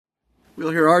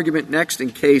We'll hear argument next in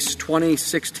Case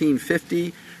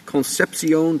 20-1650,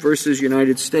 Concepcion v.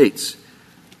 United States.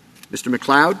 Mr.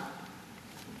 McLeod.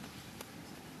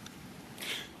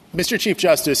 Mr. Chief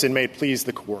Justice, and may it please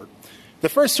the Court, the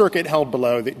First Circuit held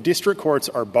below that district courts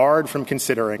are barred from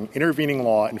considering intervening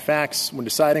law and facts when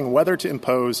deciding whether to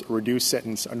impose a reduced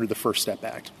sentence under the First Step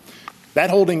Act. That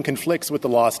holding conflicts with the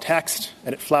law's text,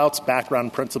 and it flouts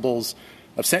background principles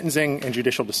of sentencing and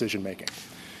judicial decision-making.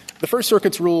 The First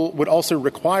Circuit's rule would also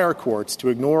require courts to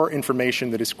ignore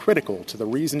information that is critical to the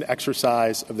reasoned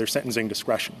exercise of their sentencing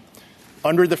discretion.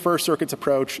 Under the First Circuit's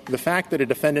approach, the fact that a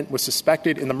defendant was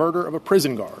suspected in the murder of a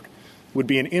prison guard would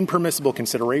be an impermissible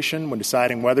consideration when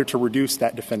deciding whether to reduce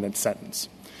that defendant's sentence.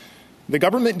 The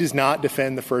government does not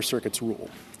defend the First Circuit's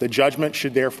rule. The judgment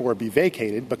should therefore be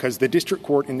vacated because the district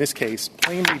court in this case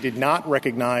plainly did not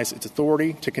recognize its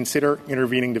authority to consider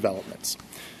intervening developments.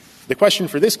 The question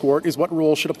for this court is what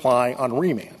rule should apply on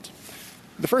remand.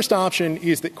 The first option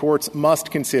is that courts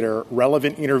must consider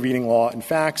relevant intervening law and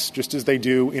facts just as they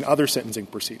do in other sentencing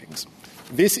proceedings.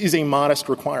 This is a modest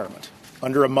requirement.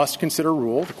 Under a must-consider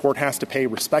rule, the court has to pay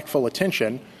respectful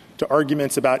attention to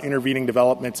arguments about intervening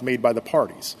developments made by the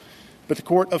parties. But the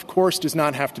court, of course, does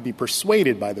not have to be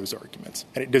persuaded by those arguments,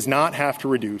 and it does not have to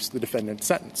reduce the defendant's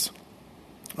sentence.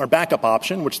 Our backup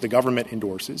option, which the government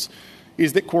endorses,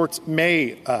 is that courts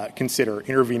may consider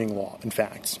intervening law and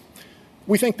facts.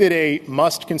 We think that a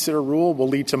must-consider rule will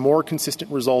lead to more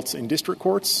consistent results in district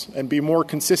courts and be more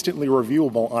consistently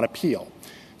reviewable on appeal.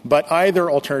 But either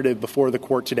alternative before the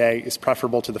court today is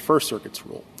preferable to the First Circuit's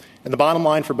rule. And the bottom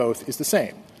line for both is the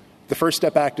same. The First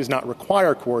Step Act does not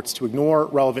require courts to ignore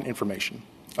relevant information.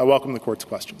 I welcome the court's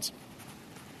questions.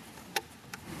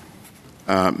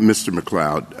 Mr.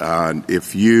 McLeod,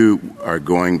 if you are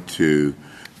going to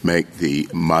make the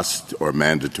must or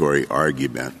mandatory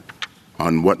argument,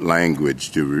 on what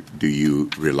language do you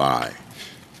rely?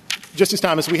 Justice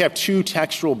Thomas, we have two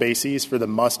textual bases for the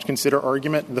must-consider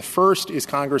argument. The first is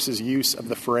Congress's use of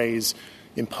the phrase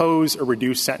impose a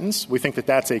reduced sentence. We think that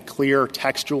that's a clear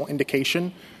textual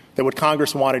indication that what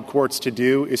Congress wanted courts to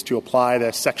do is to apply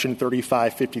the Section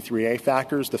 3553A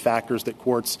factors, the factors that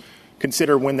courts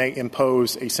consider when they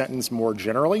impose a sentence more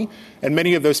generally. And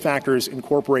many of those factors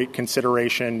incorporate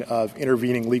consideration of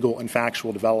intervening legal and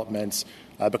factual developments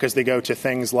because they go to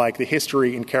things like the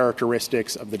history and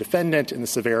characteristics of the defendant and the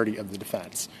severity of the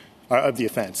offense.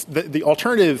 The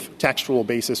alternative textual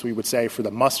basis, we would say, for the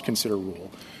must-consider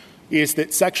rule is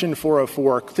that Section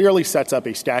 404 clearly sets up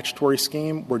a statutory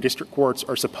scheme where district courts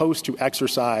are supposed to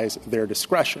exercise their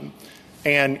discretion.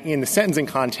 And in the sentencing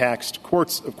context,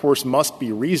 courts, of course, must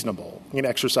be reasonable in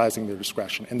exercising their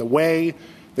discretion. And the way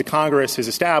the Congress has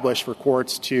established for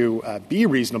courts to be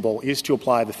reasonable is to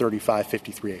apply the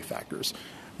 3553A factors.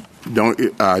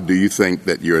 Do you think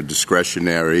that your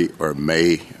discretionary or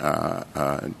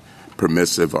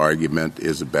permissive argument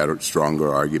is a better,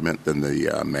 stronger argument than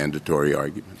the mandatory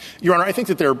argument? Your Honor, I think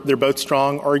that they're both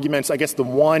strong arguments. I guess the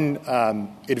one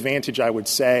advantage I would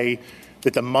say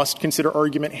that the must-consider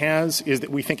argument has is that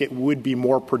we think it would be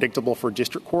more predictable for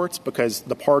district courts because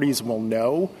the parties will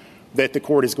know that the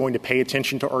court is going to pay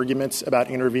attention to arguments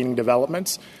about intervening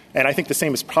developments. And I think the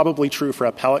same is probably true for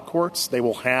appellate courts. They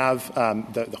will have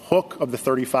the hook of the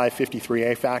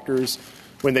 3553A factors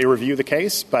when they review the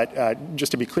case. But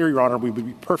just to be clear, Your Honor, we would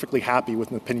be perfectly happy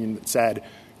with an opinion that said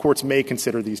courts may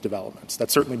consider these developments.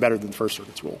 That's certainly better than the First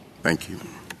Circuit's rule. Thank you.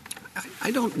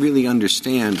 I don't really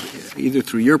understand, either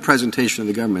through your presentation of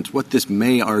the government, what this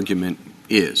may argument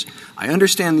is. I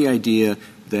understand the idea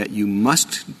that you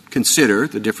must consider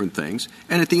the different things,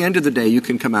 and at the end of the day you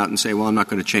can come out and say, well, I'm not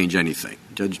going to change anything.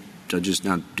 Judges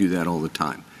now do that all the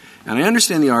time. And I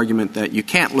understand the argument that you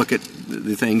can't look at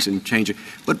the things and change it.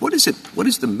 But what is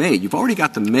the may? You've already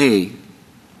got the may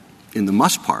in the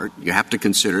must part. You have to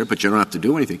consider it, but you don't have to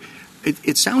do anything.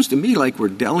 It sounds to me like we're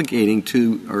delegating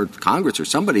to, or Congress or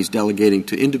somebody's delegating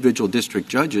to individual district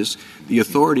judges the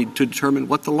authority to determine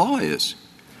what the law is.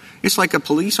 It's like a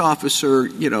police officer,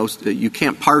 you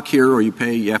can't park here or you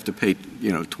have to pay,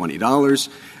 $20.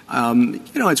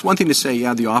 It's one thing to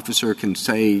say, the officer can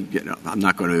say, I'm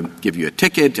not going to give you a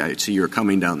ticket. I see you're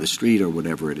coming down the street or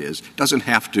whatever it is. Doesn't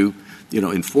have to,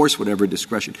 enforce whatever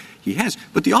discretion he has.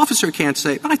 But the officer can't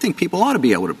say, but I think people ought to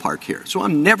be able to park here. So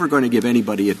I'm never going to give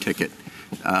anybody a ticket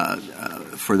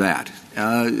for that.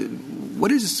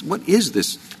 What is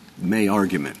this may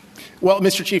argument? Well,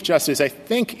 Mr. Chief Justice, I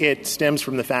think it stems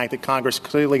from the fact that Congress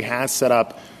clearly has set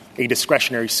up a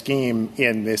discretionary scheme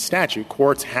in this statute.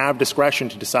 Courts have discretion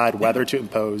to decide whether to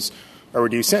impose a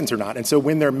reduced sentence or not. And so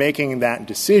when they're making that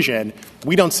decision,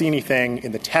 we don't see anything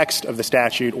in the text of the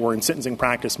statute or in sentencing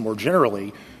practice more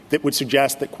generally that would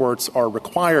suggest that courts are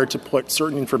required to put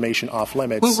certain information off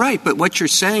limits. Well, right, but what you're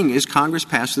saying is Congress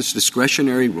passed this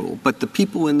discretionary rule, but the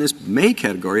people in this may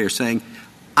category are saying,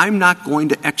 I'm not going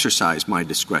to exercise my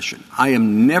discretion. I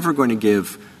am never going to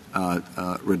give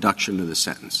reduction to the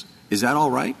sentence. Is that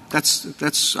all right?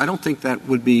 That's. I don't think that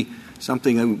would be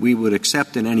something that we would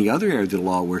accept in any other area of the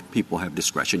law where people have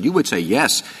discretion. You would say,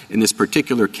 yes, in this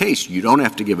particular case, you don't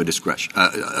have to give a discretion,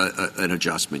 an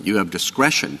adjustment. You have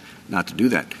discretion not to do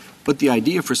that. But the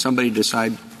idea for somebody to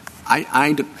decide,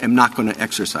 I am not going to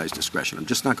exercise discretion. I'm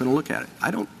just not going to look at it.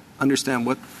 I don't understand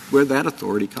where that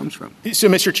authority comes from. So,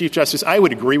 Mr. Chief Justice, I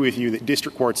would agree with you that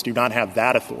district courts do not have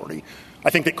that authority. I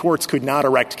think that courts could not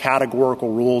erect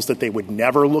categorical rules that they would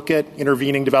never look at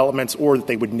intervening developments or that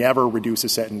they would never reduce a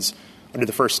sentence under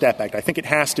the First Step Act. I think it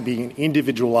has to be an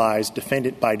individualized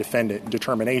defendant-by-defendant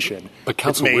determination. But,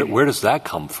 counsel, where does that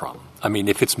come from? I mean,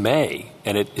 if it's May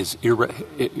and it is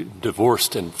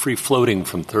divorced and free-floating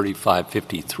from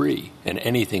 3553 and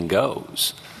anything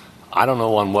goes, I don't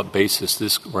know on what basis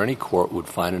this or any court would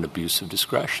find an abuse of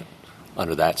discretion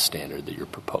under that standard that you're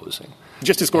proposing.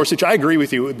 Justice Gorsuch, I agree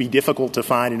with you. It would be difficult to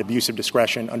find an abuse of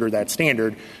discretion under that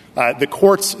standard. The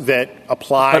courts that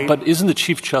apply— But isn't the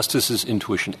Chief Justice's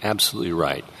intuition absolutely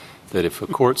right that if a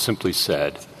court simply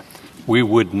said,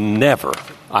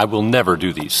 I will never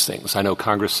do these things. I know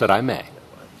Congress said I may,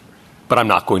 but I'm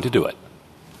not going to do it.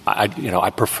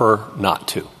 I prefer not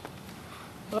to.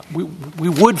 We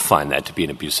would find that to be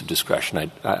an abuse of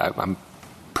discretion. I'm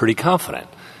pretty confident.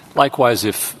 Likewise,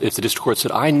 if the district court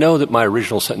said, I know that my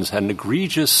original sentence had an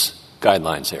egregious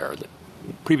guidelines error that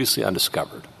previously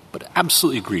undiscovered, but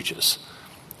absolutely egregious,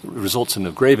 it results in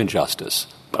a grave injustice,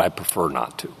 but I prefer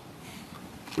not to.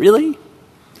 Really?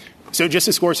 So,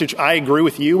 Justice Gorsuch, I agree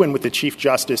with you and with the Chief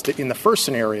Justice that in the first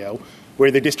scenario, where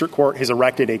the district court has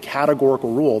erected a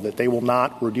categorical rule that they will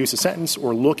not reduce a sentence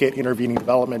or look at intervening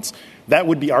developments, that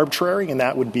would be arbitrary and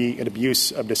that would be an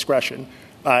abuse of discretion.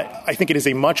 I think it is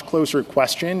a much closer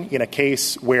question in a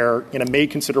case where, in a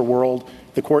may-consider world,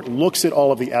 the court looks at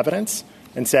all of the evidence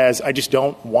and says, I just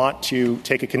don't want to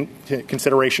take a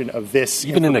consideration of this.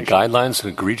 Even in an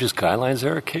egregious guidelines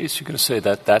error case, you're going to say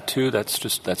that too,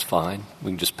 that's fine.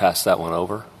 We can just pass that one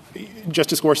over?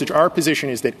 Justice Gorsuch, our position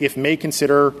is that if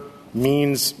may-consider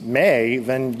means may,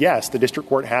 then yes, the district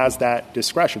court has that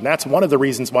discretion. That's one of the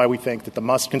reasons why we think that the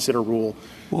must-consider rule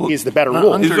is the better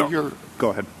rule. Go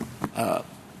ahead.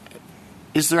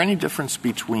 Is there any difference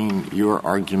between your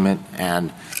argument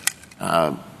and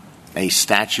a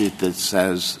statute that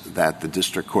says that the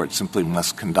district court simply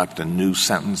must conduct a new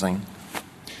sentencing?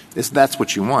 That's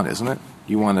what you want, isn't it?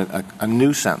 You want a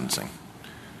new sentencing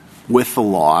with the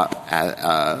law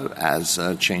as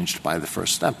changed by the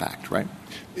First Step Act, right?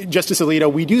 Justice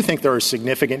Alito, we do think there are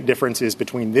significant differences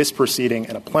between this proceeding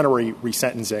and a plenary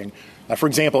resentencing. For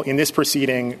example, in this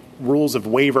proceeding, rules of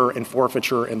waiver and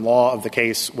forfeiture and law of the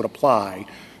case would apply.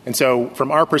 And so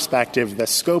from our perspective, the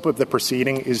scope of the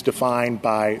proceeding is defined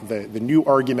by the new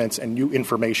arguments and new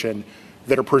information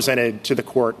that are presented to the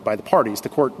court by the parties. The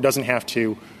court doesn't have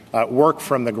to work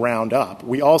from the ground up.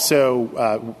 We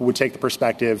also would take the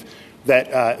perspective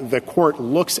that the court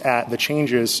looks at the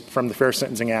changes from the Fair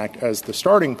Sentencing Act as the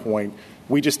starting point.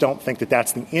 We just don't think that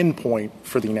that's the end point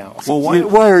for the analysis. Well,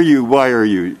 why are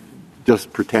you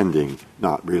just pretending,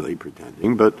 not really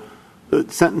pretending, but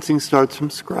sentencing starts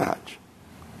from scratch?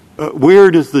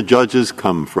 Where does the judges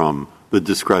come from, the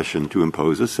discretion to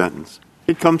impose a sentence?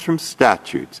 It comes from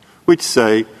statutes, which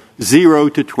say 0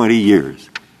 to 20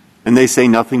 years, and they say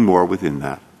nothing more within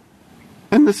that.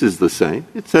 And this is the same.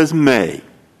 It says may.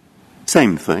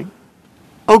 Same thing.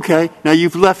 Okay, now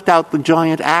you've left out the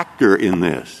giant actor in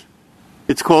this.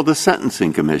 It's called the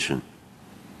Sentencing Commission.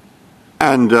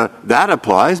 And that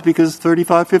applies because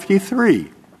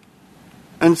 3553.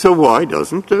 And so why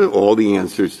doesn't all the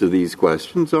answers to these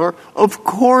questions are, of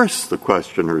course the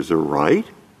questioners are right.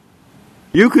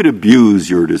 You could abuse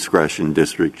your discretion,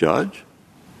 district judge.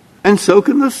 And so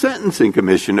can the Sentencing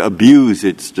Commission abuse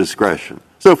its discretion.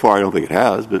 So far, I don't think it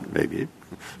has, but maybe.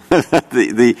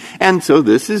 And so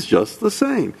this is just the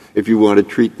same. If you want to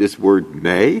treat this word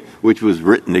may, which was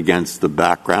written against the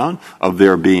background of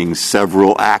there being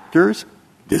several actors,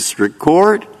 district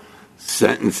court,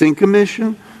 Sentencing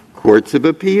Commission, courts of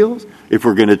appeals, if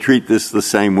we're going to treat this the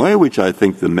same way, which I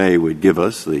think the may would give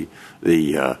us the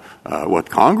what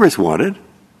Congress wanted,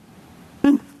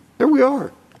 then there we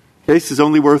are. Case is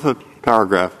only worth a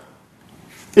paragraph.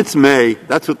 It's may.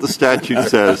 That's what the statute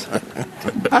says.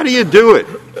 How do you do it?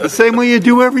 The same way you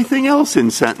do everything else in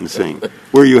sentencing,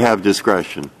 where you have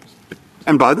discretion.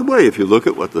 And by the way, if you look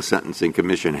at what the Sentencing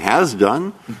Commission has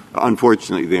done,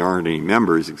 unfortunately there aren't any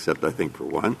members except I think for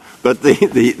one, but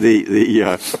its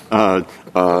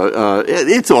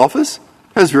office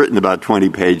has written about 20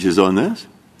 pages on this.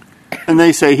 And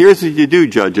they say, here's what you do,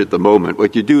 Judge, at the moment.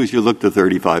 What you do is you look to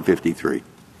 3553.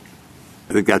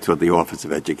 I think that's what the Office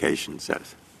of Education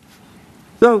says.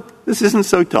 So this isn't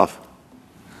so tough.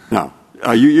 Now,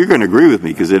 you're going to agree with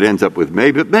me because it ends up with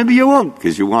may, but maybe you won't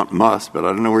because you want must, but I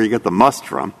don't know where you get the must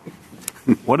from.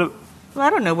 Well, I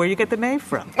don't know where you get the may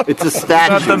from. It's a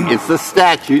statute. It's the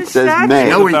statute says may.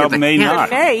 No, about may not.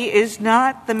 The may is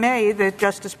not the may that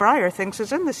Justice Breyer thinks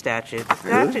is in the statute. The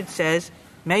statute says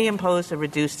may impose a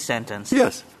reduced sentence.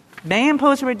 Yes. May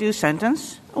impose a reduced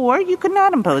sentence, or you could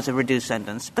not impose a reduced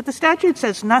sentence. But the statute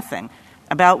says nothing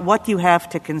about what you have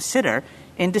to consider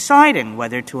in deciding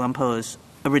whether to impose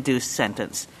a reduced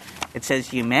sentence. It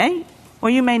says you may or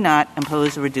you may not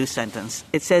impose a reduced sentence.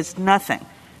 It says nothing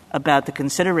about the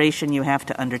consideration you have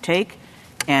to undertake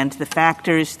and the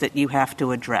factors that you have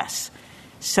to address.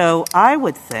 So I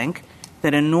would think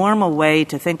that a normal way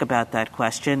to think about that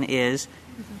question is,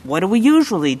 what do we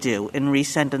usually do in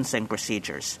resentencing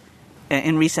procedures,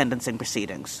 in resentencing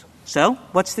proceedings? So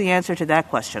what's the answer to that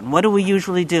question? What do we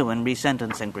usually do in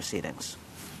resentencing proceedings?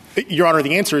 Your Honor,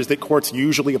 the answer is that courts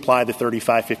usually apply the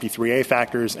 3553A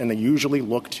factors, and they usually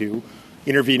look to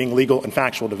intervening legal and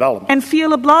factual development. And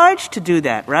feel obliged to do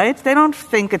that, right? They don't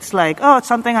think it's like, oh, it's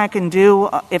something I can do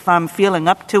if I'm feeling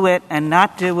up to it and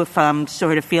not do if I'm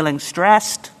sort of feeling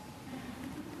stressed.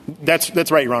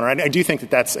 That's right, Your Honor. I do think that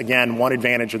that's, again, one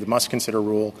advantage of the must-consider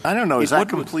rule. I don't know. Is that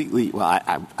completely – well,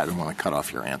 I don't want to cut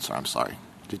off your answer. I'm sorry.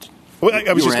 Did you? Well,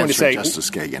 I was just going to say, Justice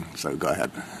Kagan, so go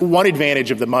ahead. One advantage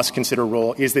of the must-consider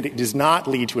rule is that it does not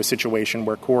lead to a situation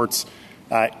where courts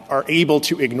are able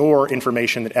to ignore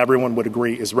information that everyone would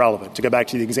agree is relevant. To go back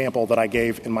to the example that I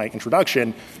gave in my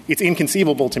introduction, it's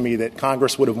inconceivable to me that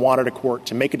Congress would have wanted a court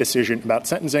to make a decision about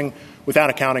sentencing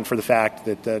without accounting for the fact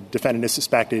that the defendant is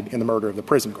suspected in the murder of the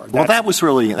prison guard. Well,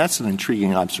 that's an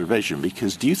intriguing observation,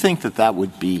 because do you think that there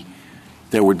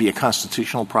would be a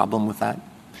constitutional problem with that?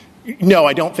 No,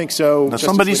 I don't think so. Now,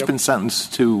 somebody's been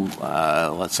sentenced to,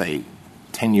 let's say,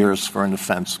 10 years for an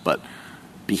offense, but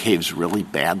behaves really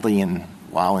badly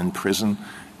while in prison,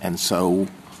 and so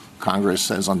Congress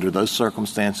says under those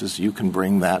circumstances you can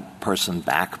bring that person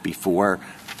back before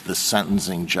the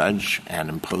sentencing judge and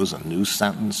impose a new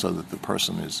sentence so that the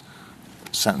person is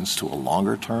sentenced to a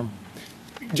longer term?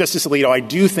 Justice Alito, I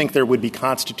do think there would be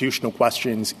constitutional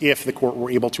questions if the court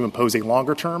were able to impose a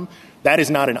longer term. That is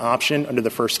not an option under the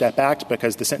First Step Act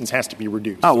because the sentence has to be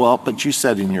reduced. Oh, well, but you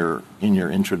said in your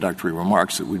introductory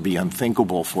remarks it would be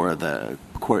unthinkable for the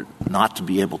court not to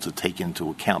be able to take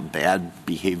into account bad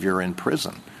behavior in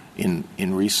prison in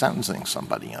resentencing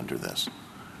somebody under this.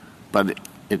 But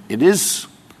it is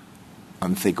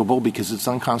unthinkable because it's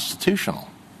unconstitutional.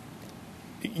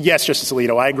 Yes, Justice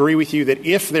Alito, I agree with you that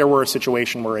if there were a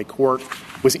situation where a court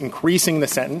was increasing the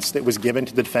sentence that was given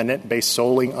to the defendant based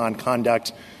solely on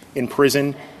conduct in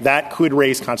prison, that could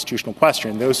raise constitutional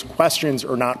questions. Those questions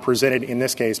are not presented in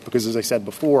this case because, as I said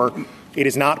before, it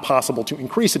is not possible to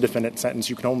increase a defendant's sentence.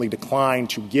 You can only decline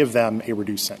to give them a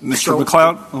reduced sentence. Mr.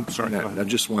 McLeod? Oh, sorry. No,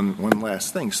 just one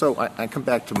last thing. So I come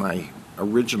back to my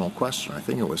original question. I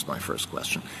think it was my first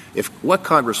question. If what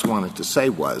Congress wanted to say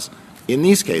was, in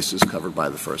these cases covered by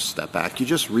the First Step Act, you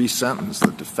just re-sentence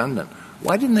the defendant.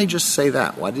 Why didn't they just say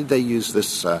that? Why did they use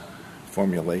this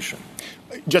formulation?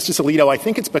 Justice Alito, I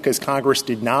think it's because Congress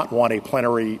did not want a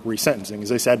plenary resentencing.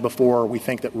 As I said before, we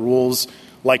think that rules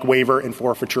like waiver and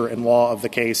forfeiture and law of the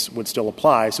case would still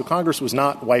apply. So Congress was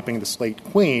not wiping the slate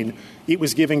clean. It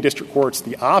was giving district courts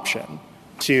the option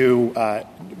to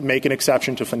make an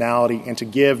exception to finality and to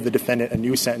give the defendant a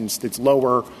new sentence that's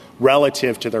lower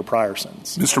relative to their prior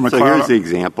sentence. Mr. McLeod. So here's the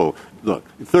example. Look,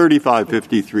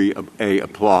 3553A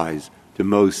applies to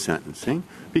most sentencing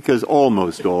because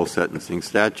almost all sentencing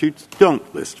statutes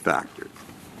don't list factors.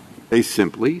 They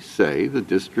simply say the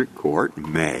district court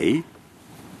may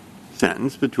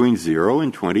sentence between 0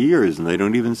 and 20 years, and they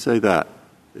don't even say that.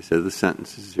 They say the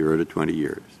sentence is 0 to 20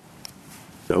 years.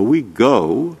 So we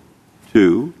go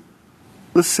to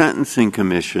the Sentencing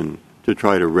Commission to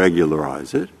try to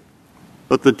regularize it,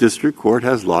 but the district court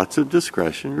has lots of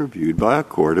discretion reviewed by a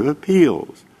court of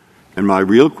appeals. And my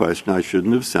real question, I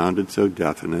shouldn't have sounded so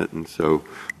definite and so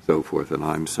forth, and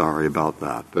I'm sorry about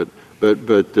that. But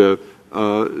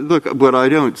look, what I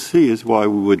don't see is why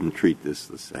we wouldn't treat this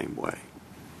the same way.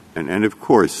 And of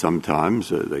course, sometimes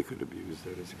they could abuse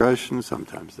their discretion,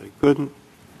 sometimes they couldn't.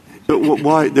 So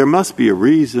why? There must be a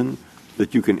reason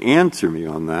that you can answer me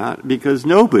on that, because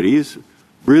nobody's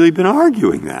really been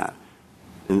arguing that.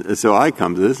 And so I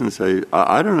come to this and say,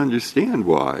 I don't understand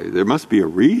why. There must be a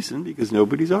reason because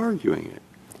nobody's arguing it.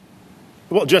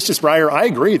 Well, Justice Breyer, I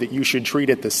agree that you should treat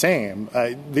it the same.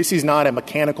 This is not a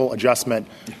mechanical adjustment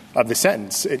of the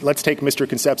sentence. Let's take Mr.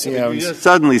 Concepcion's. You just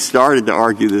suddenly started to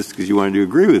argue this because you wanted to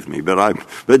agree with me,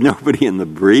 but nobody in the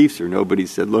briefs or nobody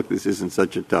said, look, this isn't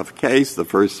such a tough case. The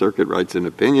First Circuit writes an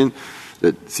opinion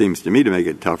that seems to me to make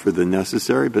it tougher than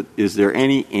necessary. But is there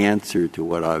any answer to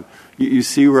what you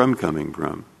see where I'm coming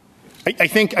from? I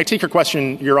think I take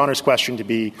Your Honor's question to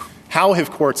be, how have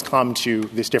courts come to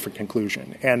this different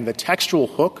conclusion? And the textual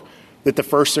hook that the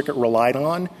First Circuit relied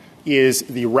on is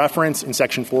the reference in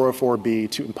Section 404B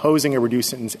to imposing a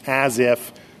reduced sentence as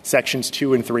if Sections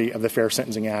 2 and 3 of the Fair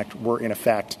Sentencing Act were in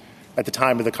effect at the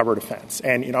time of the covered offense.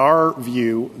 And in our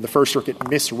view, the First Circuit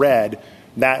misread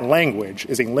that language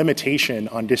as a limitation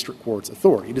on district court's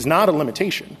authority. It is not a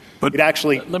limitation. But it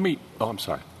actually I'm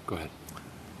sorry. Go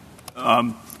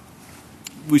ahead.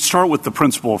 We start with the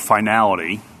principle of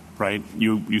finality, right?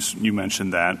 You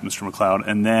mentioned that, Mr. McLeod.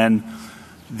 And then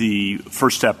the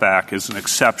First Step Back is an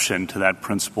exception to that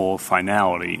principle of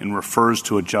finality and refers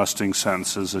to adjusting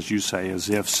sentences, as you say, as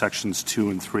if Sections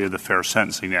 2 and 3 of the Fair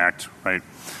Sentencing Act, right?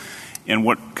 And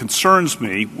what concerns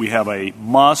me, we have a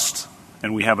must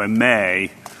and we have a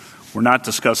may. We're not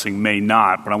discussing may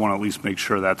not, but I want to at least make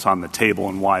sure that's on the table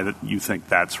and why you think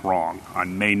that's wrong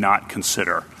on may not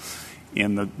consider.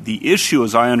 And the issue,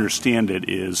 as I understand it,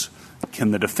 is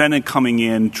can the defendant coming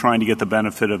in trying to get the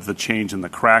benefit of the change in the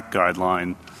crack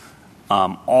guideline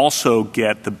also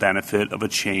get the benefit of a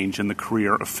change in the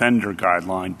career offender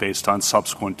guideline based on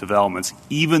subsequent developments,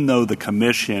 even though the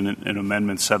commission in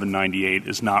Amendment 798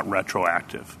 is not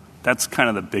retroactive? That's kind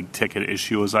of the big ticket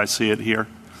issue as I see it here.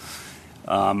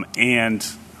 And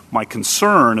my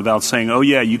concern about saying, oh,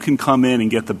 yeah, you can come in and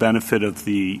get the benefit of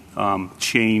the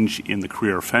change in the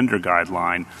career offender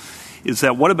guideline is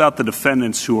that what about the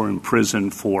defendants who are in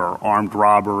prison for armed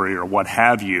robbery or what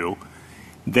have you?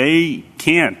 They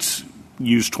can't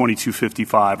use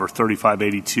 2255 or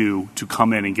 3582 to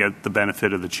come in and get the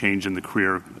benefit of the change in the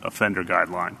career offender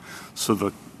guideline. So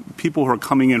the people who are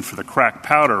coming in for the crack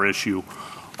powder issue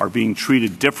are being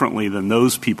treated differently than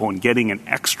those people and getting an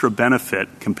extra benefit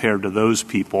compared to those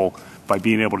people by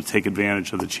being able to take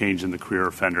advantage of the change in the career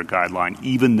offender guideline,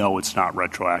 even though it's not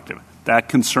retroactive. That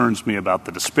concerns me about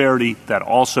the disparity. That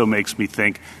also makes me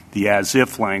think the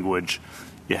as-if language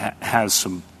has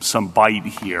some bite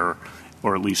here,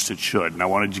 or at least it should. And I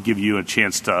wanted to give you a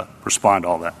chance to respond to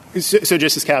all that. So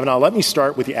Justice Kavanaugh, let me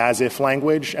start with the as-if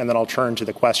language, and then I'll turn to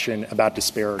the question about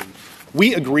disparity.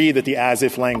 We agree that the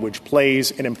as-if language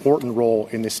plays an important role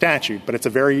in this statute, but it's a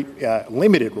very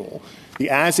limited role. The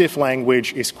as-if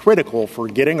language is critical for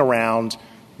getting around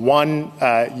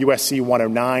USC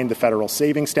 109, the federal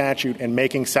savings statute, and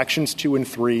making Sections 2 and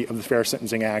 3 of the Fair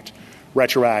Sentencing Act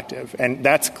retroactive. And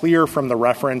that's clear from the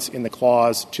reference in the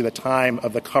clause to the time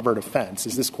of the covered offense.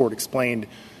 As this Court explained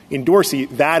in Dorsey,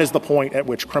 that is the point at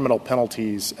which criminal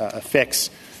penalties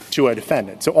affix to a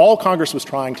defendant. So all Congress was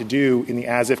trying to do in the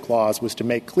as-if clause was to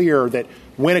make clear that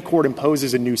when a court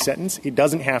imposes a new sentence, it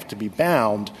doesn't have to be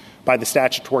bound by the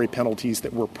statutory penalties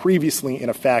that were previously in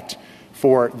effect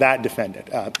for that defendant.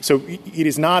 So it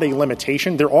is not a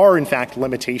limitation. There are, in fact,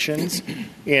 limitations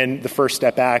in the First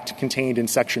Step Act contained in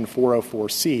Section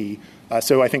 404C.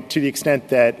 So I think to the extent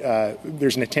that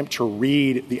there's an attempt to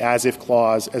read the as-if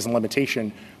clause as a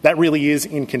limitation, that really is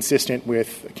inconsistent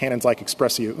with canons like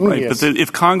expressio unius. Right, but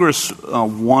if Congress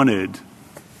wanted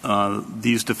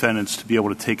these defendants to be able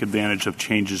to take advantage of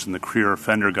changes in the career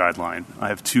offender guideline, I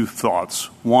have two thoughts.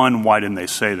 One, why didn't they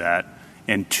say that?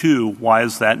 And two, why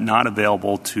is that not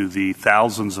available to the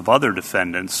thousands of other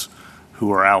defendants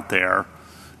who are out there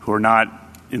who are not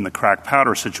in the crack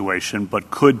powder situation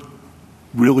but could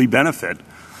really benefit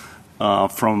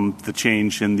from the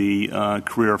change in the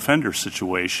career offender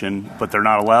situation, but they're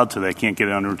not allowed to. They can't get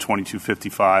it under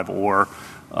 2255 or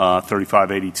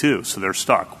 3582, so they're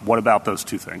stuck. What about those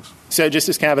two things? So,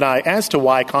 Justice Kavanaugh, as to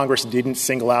why Congress didn't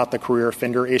single out the career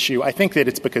offender issue, I think that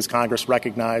it's because Congress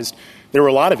recognized there were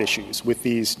a lot of issues with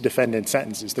these defendant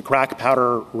sentences. The crack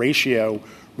powder ratio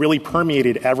really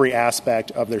permeated every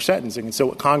aspect of their sentencing. And so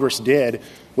what Congress did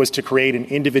was to create an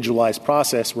individualized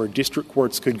process where district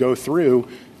courts could go through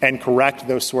and correct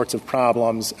those sorts of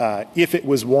problems if it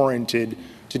was warranted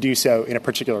to do so in a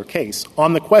particular case.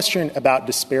 On the question about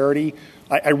disparity,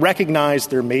 I recognize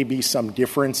there may be some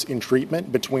difference in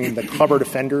treatment between the covered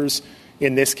offenders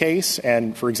in this case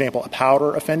and, for example, a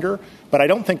powder offender, but I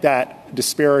don't think that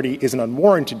disparity is an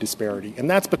unwarranted disparity. And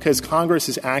that's because Congress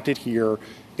has acted here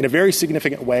in a very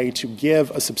significant way to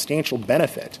give a substantial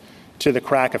benefit to the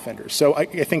crack offenders. So I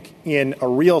think in a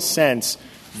real sense,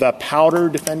 the powder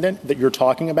defendant that you're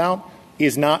talking about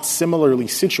is not similarly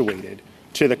situated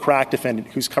to the crack defendant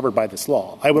who's covered by this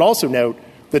law. I would also note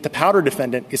that the powder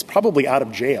defendant is probably out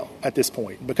of jail at this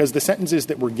point because the sentences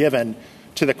that were given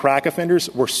to the crack offenders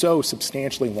were so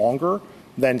substantially longer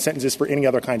than sentences for any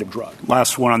other kind of drug.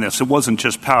 Last one on this. It wasn't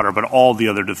just powder, but all the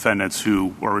other defendants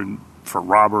who were for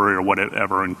robbery or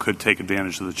whatever and could take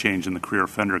advantage of the change in the career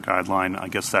offender guideline. I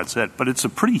guess that's it. But it's a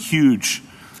pretty huge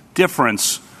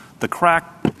difference. The crack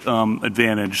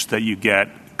advantage that you get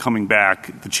coming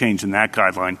back, the change in that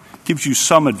guideline, gives you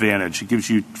some advantage. It gives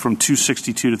you from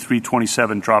 262 to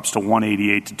 327 drops to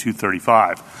 188 to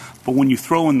 235. But when you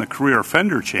throw in the career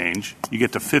offender change, you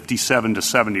get to 57 to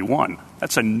 71.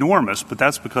 That's enormous, but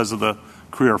that's because of the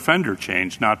career offender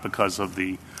change, not because of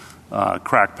the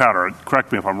crack powder.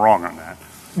 Correct me if I'm wrong on that.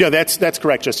 No, that's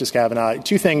correct, Justice Kavanaugh.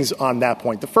 Two things on that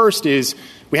point. The first is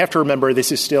we have to remember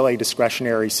this is still a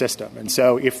discretionary system. And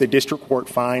so if the district court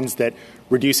finds that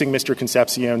reducing Mr.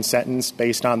 Concepcion's sentence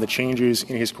based on the changes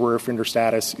in his career offender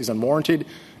status is unwarranted,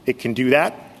 it can do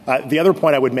that. The other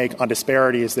point I would make on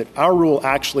disparity is that our rule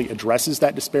actually addresses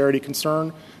that disparity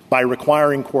concern by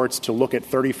requiring courts to look at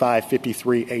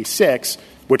 3553A6,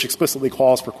 which explicitly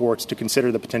calls for courts to consider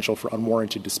the potential for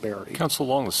unwarranted disparity. Counsel,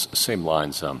 along the same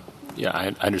lines,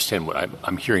 I understand what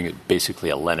I'm hearing. It basically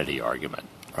a lenity argument,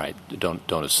 right? Don't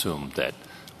assume that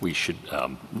we should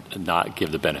not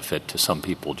give the benefit to some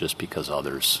people just because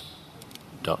others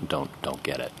don't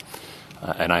get it.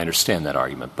 And I understand that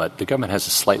argument, but the government has a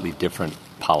slightly different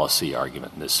policy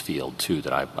argument in this field too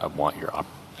that I want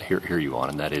hear you on,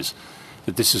 and that is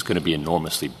that this is going to be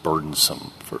enormously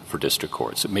burdensome for district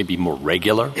courts. It may be more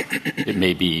regular. It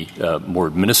may be more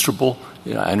administrable.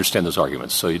 I understand those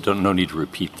arguments, so no need to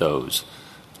repeat those.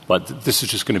 But this is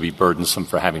just going to be burdensome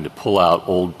for having to pull out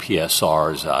old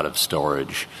PSRs out of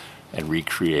storage and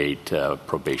recreate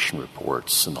probation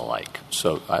reports and the like.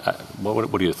 So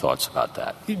what are your thoughts about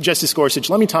that? Justice Gorsuch,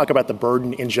 let me talk about the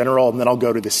burden in general, and then I'll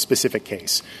go to this specific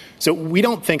case. So we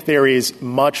don't think there is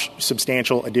much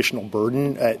substantial additional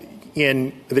burden.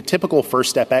 In the typical First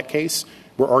Step Act case,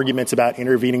 where arguments about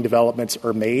intervening developments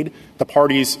are made, the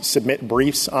parties submit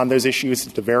briefs on those issues.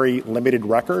 It's a very limited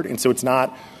record, and so it's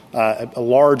not a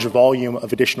large volume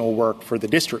of additional work for the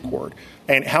district court.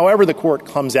 And however the court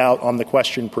comes out on the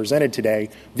question presented today,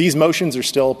 these motions are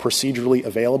still procedurally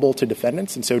available to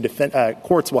defendants, and so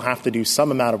courts will have to do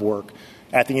some amount of work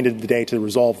at the end of the day to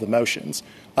resolve the motions.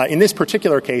 In this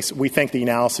particular case, we think the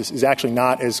analysis is actually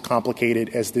not as complicated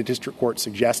as the district court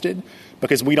suggested,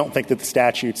 because we don't think that the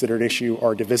statutes that are at issue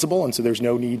are divisible, and so there's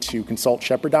no need to consult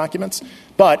Shepard documents.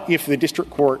 But if the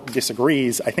district court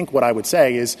disagrees, I think what I would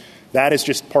say is that is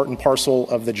just part and parcel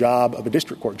of the job of a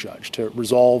district court judge, to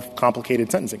resolve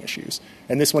complicated sentencing issues.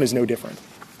 And this one is no different.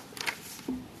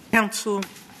 Counsel,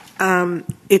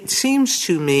 it seems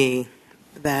to me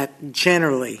that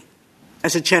generally,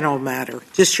 as a general matter,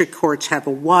 district courts have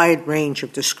a wide range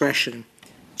of discretion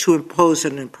to impose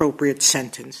an appropriate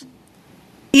sentence,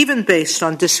 even based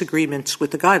on disagreements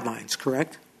with the guidelines,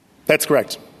 correct? That's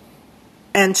correct.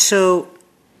 And so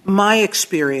my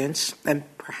experience, and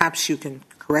perhaps you can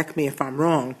correct me if I'm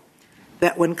wrong,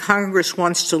 that when Congress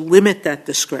wants to limit that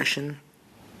discretion,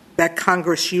 that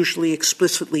Congress usually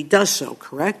explicitly does so,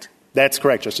 correct? That's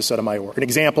correct, Justice Sotomayor. An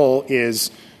example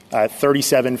is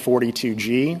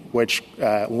 3742G, which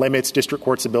limits district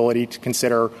courts' ability to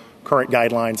consider current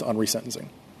guidelines on resentencing.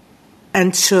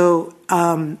 And so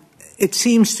it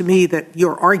seems to me that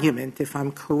your argument, if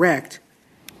I'm correct,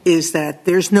 is that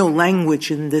there's no language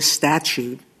in this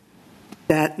statute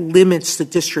that limits the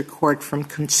district court from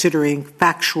considering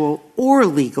factual or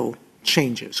legal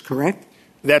changes, correct?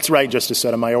 That's right, Justice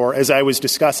Sotomayor. As I was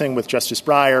discussing with Justice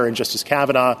Breyer and Justice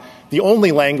Kavanaugh, the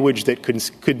only language that could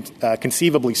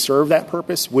conceivably serve that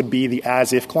purpose would be the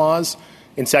as-if clause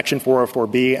in Section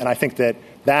 404B, and I think that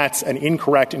that's an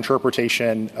incorrect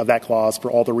interpretation of that clause for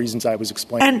all the reasons I was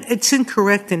explaining. And it's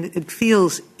incorrect, and it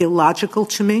feels illogical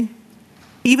to me.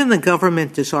 Even the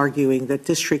government is arguing that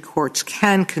district courts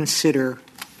can consider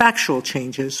factual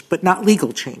changes, but not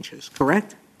legal changes,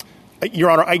 correct?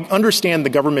 Your Honor, I understand the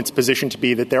government's position to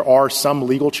be that there are some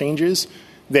legal changes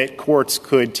that courts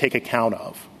could take account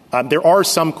of. There are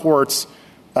some courts,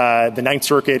 the Ninth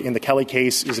Circuit in the Kelly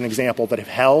case is an example, that have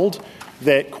held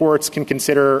that courts can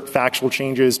consider factual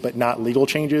changes but not legal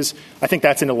changes. I think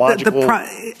that's an illogical.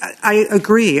 I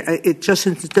agree. It just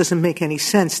doesn't make any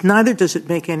sense. Neither does it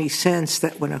make any sense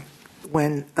that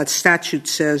when a statute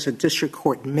says a district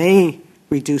court may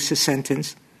reduce a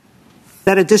sentence,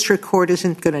 that a district court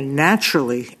isn't going to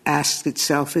naturally ask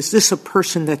itself, is this a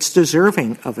person that's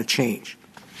deserving of a change?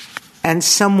 and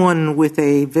someone with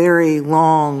a very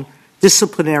long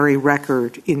disciplinary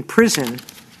record in prison,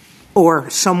 or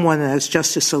someone, as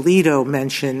Justice Alito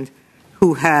mentioned,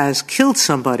 who has killed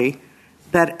somebody,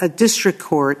 that a district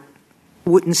court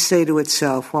wouldn't say to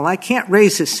itself, well, I can't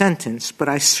raise a sentence, but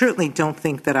I certainly don't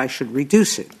think that I should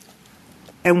reduce it.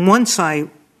 And once I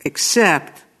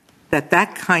accept that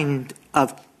that kind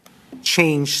of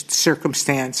changed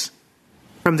circumstance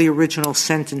from the original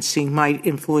sentencing might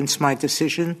influence my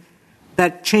decision,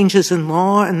 that changes in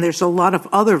law, and there's a lot of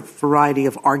other variety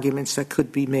of arguments that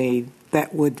could be made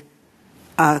that would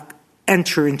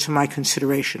enter into my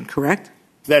consideration, correct?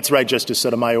 That's right, Justice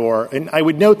Sotomayor. And I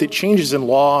would note that changes in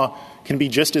law can be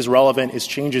just as relevant as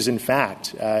changes in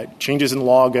fact. Changes in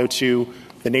law go to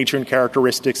the nature and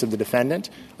characteristics of the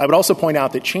defendant. I would also point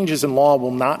out that changes in law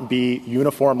will not be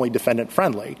uniformly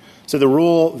defendant-friendly. So the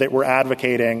rule that we're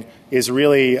advocating is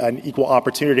really an equal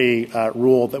opportunity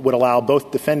rule that would allow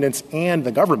both defendants and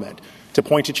the government to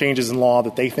point to changes in law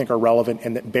that they think are relevant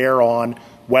and that bear on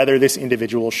whether this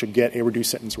individual should get a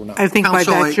reduced sentence or not. I think by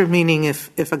that you're meaning if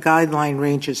a guideline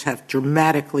ranges have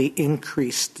dramatically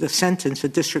increased the sentence, a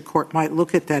district court might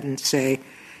look at that and say,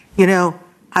 you know,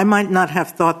 I might not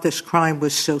have thought this crime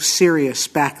was so serious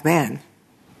back then,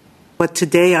 but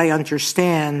today I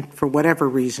understand, for whatever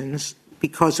reasons,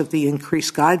 because of the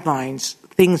increased guidelines,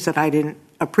 things that I didn't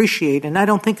appreciate, and I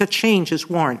don't think a change is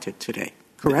warranted today.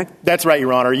 Correct? That's right,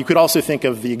 Your Honor. You could also think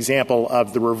of the example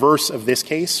of the reverse of this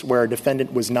case, where a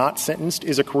defendant was not sentenced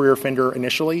as a career offender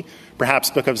initially,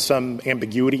 perhaps because of some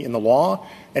ambiguity in the law.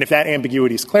 And if that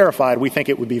ambiguity is clarified, we think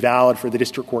it would be valid for the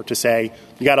district court to say,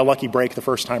 you got a lucky break the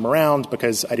first time around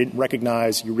because I didn't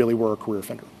recognize you really were a career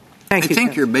offender. I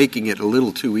think you're making it a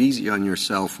little too easy on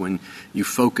yourself when you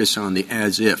focus on the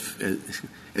as if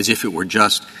it were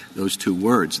just those two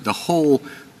words. The whole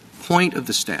point of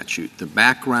the statute, the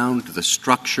background, the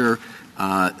structure,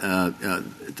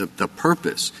 the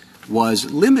purpose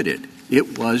was limited.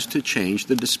 It was to change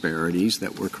the disparities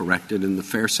that were corrected in the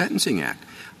Fair Sentencing Act.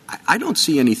 I don't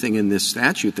see anything in this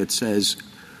statute that says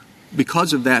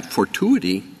because of that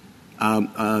fortuity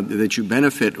that you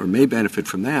benefit or may benefit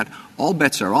from that, all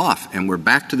bets are off and we're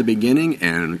back to the beginning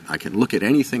and I can look at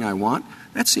anything I want.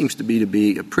 That seems to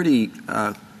be a pretty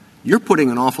you're putting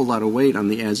an awful lot of weight on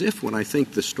the as if when I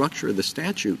think the structure of the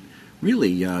statute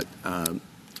really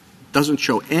doesn't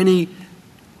show any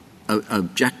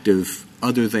objective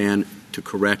other than to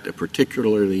correct a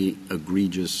particularly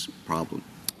egregious problem.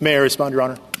 May I respond, Your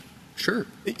Honor? Sure.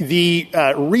 The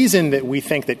reason that we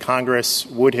think that Congress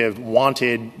would have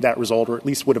wanted that result, or at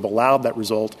least would have allowed that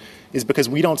result, is because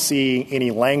we don't see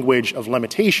any language of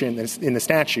limitation in the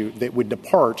statute that would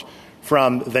depart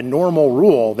from the normal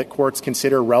rule that courts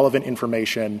consider relevant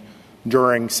information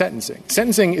during sentencing.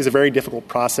 Sentencing is a very difficult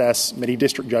process. Many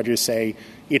district judges say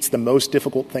it's the most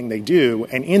difficult thing they do,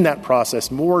 and in that process,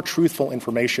 more truthful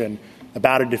information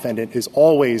about a defendant is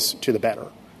always to the better.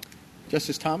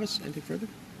 Justice Thomas, anything further?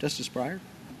 Justice Breyer?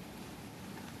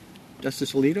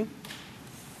 Justice Alito?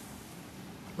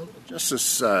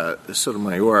 Justice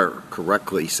Sotomayor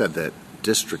correctly said that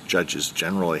district judges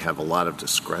generally have a lot of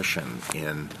discretion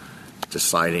in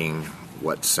deciding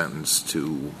what sentence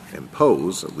to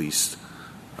impose, at least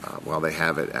while they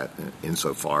have it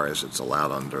insofar as it's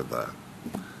allowed under the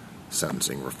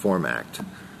Sentencing Reform Act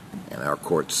and our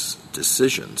court's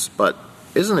decisions. But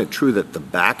isn't it true that the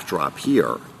backdrop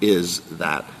here is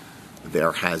that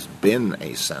there has been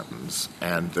a sentence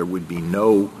and there would be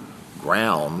no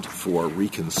ground for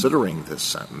reconsidering this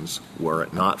sentence were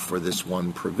it not for this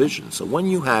one provision? So when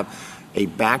you have a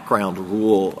background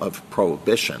rule of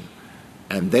prohibition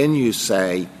and then you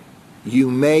say, you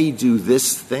may do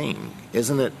this thing,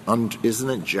 isn't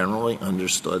it generally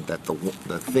understood that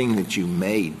the thing that you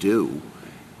may do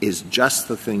is just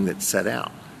the thing that's set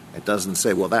out? It doesn't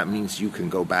say, well, that means you can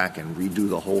go back and redo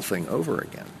the whole thing over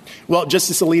again. Well,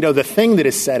 Justice Alito, the thing that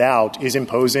is set out is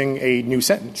imposing a new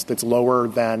sentence that's lower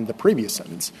than the previous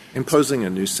sentence. Imposing a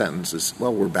new sentence is,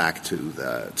 well, we're back to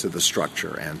the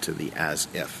structure and to the as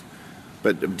if.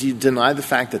 But do you deny the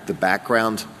fact that the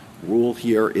background rule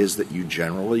here is that you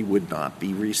generally would not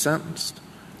be resentenced,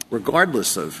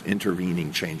 regardless of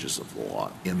intervening changes of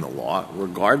law in the law,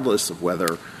 regardless of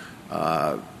whether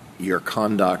your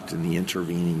conduct in the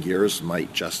intervening years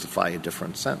might justify a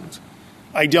different sentence?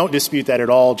 I don't dispute that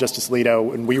at all, Justice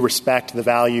Alito, and we respect the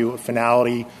value of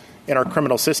finality in our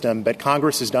criminal system, but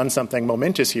Congress has done something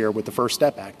momentous here with the First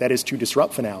Step Act. That is to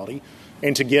disrupt finality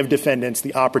and to give defendants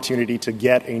the opportunity to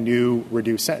get a new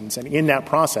reduced sentence. And in that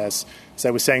process, as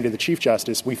I was saying to the Chief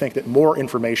Justice, we think that more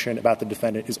information about the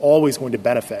defendant is always going to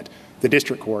benefit the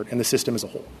district court and the system as a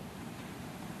whole.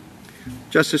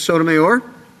 Justice Sotomayor?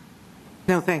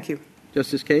 No, thank you.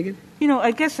 Justice Kagan? You know,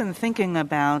 I guess in thinking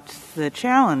about the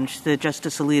challenge that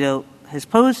Justice Alito has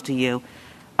posed to you,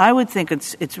 I would think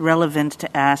it's relevant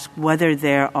to ask whether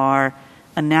there are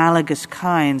analogous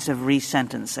kinds of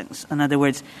resentencings. In other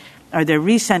words, are there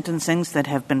resentencings that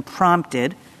have been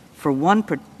prompted for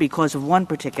because of one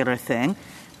particular thing,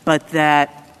 but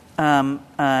that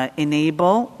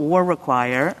enable or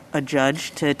require a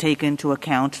judge to take into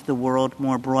account the world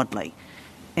more broadly?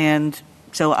 And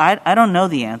so I don't know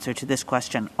the answer to this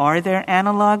question. Are there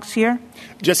analogs here?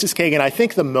 Justice Kagan, I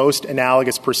think the most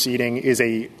analogous proceeding is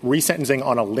a resentencing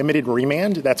on a limited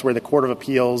remand. That's where the Court of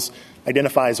Appeals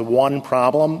identifies one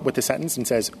problem with the sentence and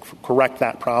says, correct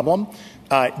that problem.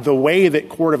 The way that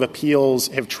Court of Appeals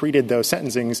have treated those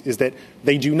sentencings is that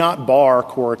they do not bar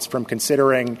courts from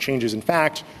considering changes in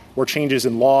fact or changes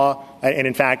in law. And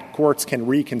in fact, courts can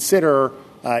reconsider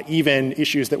even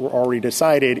issues that were already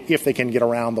decided if they can get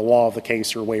around the law of the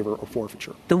case or waiver or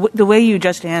forfeiture. The way you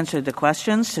just answered the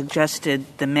question suggested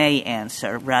the may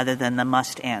answer rather than the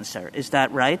must answer. Is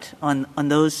that right? On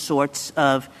those sorts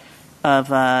of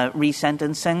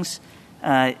resentencings,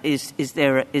 is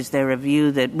there a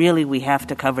view that really we have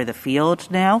to cover the field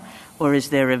now, or is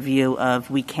there a view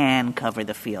of we can cover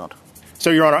the field?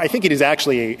 So, Your Honor, I think it is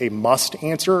actually a must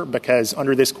answer because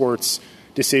under this Court's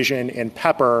decision in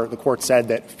Pepper, the Court said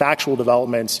that factual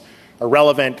developments are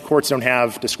relevant. Courts don't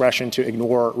have discretion to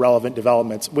ignore relevant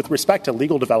developments. With respect to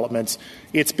legal developments,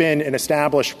 it's been an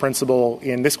established principle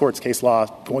in this Court's case law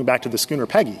going back to the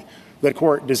Schooner-Peggy. The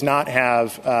Court does not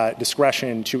have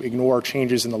discretion to ignore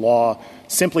changes in the law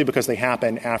simply because they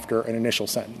happen after an initial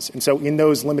sentence. And so in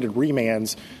those limited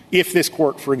remands, if this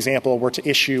Court, for example, were to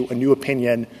issue a new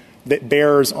opinion that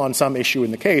bears on some issue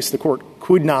in the case, the Court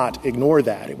could not ignore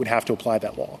that. It would have to apply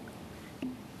that law.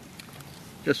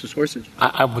 Justice Gorsuch?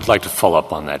 I would like to follow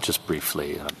up on that just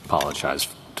briefly. I apologize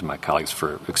to my colleagues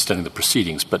for extending the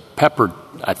proceedings. But Pepper,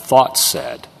 I thought,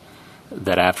 said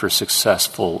that after a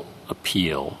successful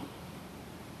appeal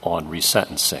on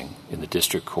resentencing in the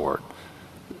district court,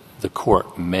 the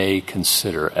court may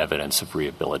consider evidence of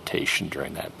rehabilitation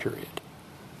during that period.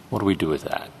 What do we do with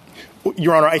that?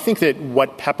 Your Honor, I think that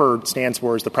what Pepper stands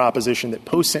for is the proposition that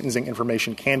post-sentencing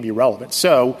information can be relevant.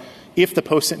 So if the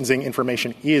post-sentencing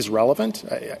information is relevant,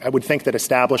 I would think that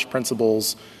established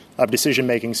principles of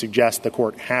decision-making suggest the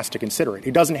court has to consider it.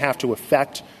 It doesn't have to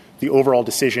affect the overall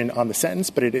decision on the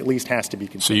sentence, but it at least has to be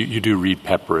considered. So you do read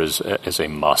Pepper as a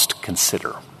must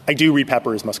consider? I do read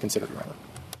Pepper as must consider, Your Honor.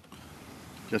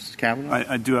 Justice Kavanaugh?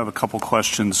 I do have a couple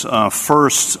questions.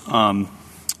 First,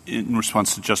 in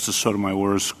response to Justice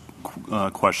Sotomayor's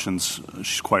questions,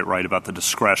 she's quite right about the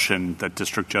discretion that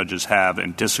district judges have,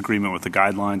 and disagreement with the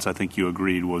guidelines, I think you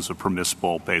agreed, was a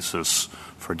permissible basis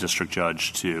for a district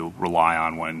judge to rely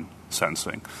on when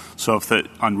sentencing. So if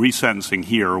on resentencing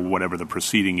here, whatever the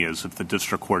proceeding is, if the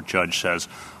district court judge says,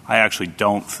 I actually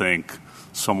don't think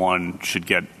someone should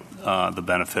get the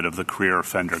benefit of the career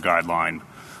offender guideline,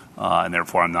 and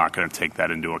therefore I'm not going to take that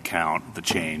into account, the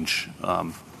change,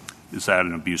 is that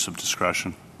an abuse of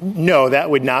discretion? No,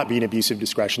 that would not be an abuse of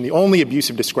discretion. The only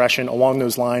abuse of discretion along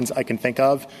those lines I can think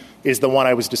of is the one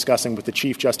I was discussing with the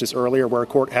Chief Justice earlier, where a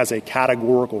court has a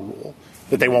categorical rule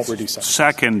that they won't reduce sentences.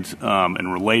 Second, and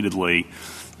relatedly,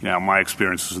 my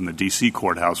experience was in the D.C.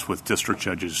 courthouse with district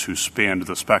judges who spanned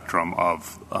the spectrum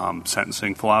of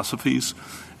sentencing philosophies.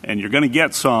 And you're going to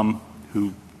get some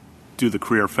who do the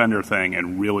career offender thing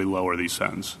and really lower these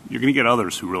sentences. You're going to get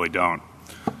others who really don't.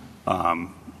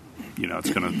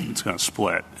 It's going to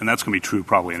split, and that's going to be true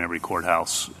probably in every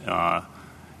courthouse.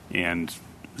 And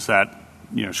is that,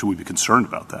 should we be concerned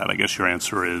about that? I guess your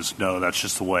answer is no. That's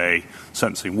just the way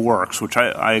sentencing works, which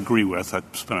I agree with. I've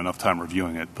spent enough time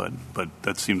reviewing it, but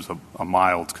that seems a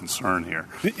mild concern here.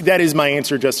 That is my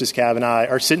answer, Justice Kavanaugh.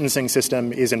 Our sentencing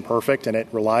system is imperfect, and it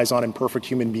relies on imperfect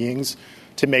human beings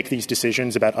to make these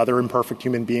decisions about other imperfect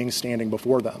human beings standing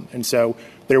before them. And so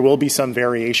there will be some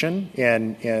variation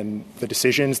in the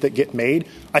decisions that get made.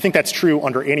 I think that's true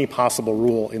under any possible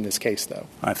rule in this case, though.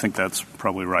 I think that's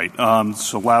probably right.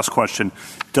 So last question.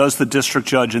 Does the district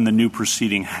judge in the new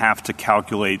proceeding have to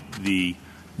calculate the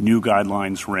new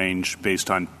guidelines range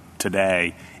based on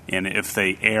today? And if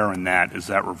they err in that, is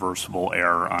that reversible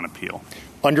error on appeal?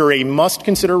 Under a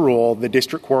must-consider rule, the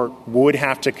district court would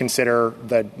have to consider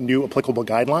the new applicable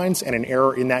guidelines, and an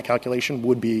error in that calculation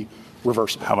would be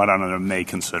reversible. How about on a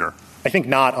may-consider? I think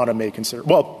not on a may-consider.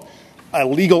 Well, a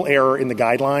legal error in the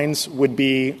guidelines would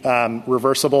be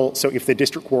reversible. So if the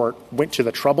district court went to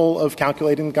the trouble of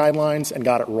calculating the guidelines and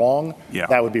got it wrong,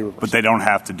 that would be reversible. But they don't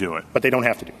have to do it. But they don't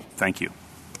have to do it. Thank you.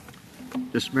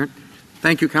 Mr. Merritt.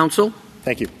 Thank you, counsel.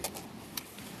 Thank you.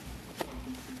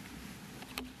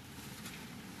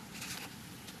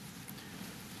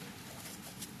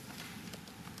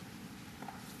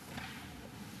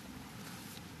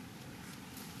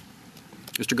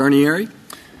 Mr. Garnieri?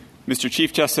 Mr.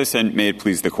 Chief Justice, and may it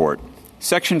please the Court.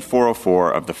 Section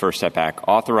 404 of the First Step Act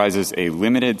authorizes a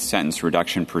limited sentence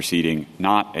reduction proceeding,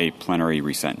 not a plenary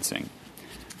resentencing.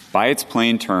 By its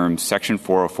plain terms, Section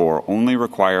 404 only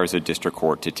requires a district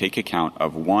court to take account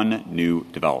of one new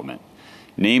development,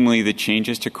 namely the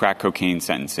changes to crack cocaine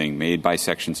sentencing made by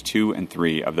Sections 2 and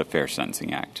 3 of the Fair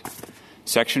Sentencing Act.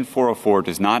 Section 404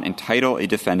 does not entitle a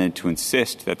defendant to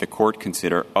insist that the court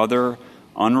consider other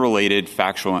unrelated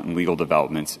factual and legal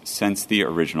developments since the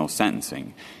original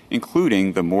sentencing,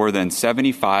 including the more than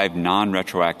 75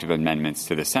 non-retroactive amendments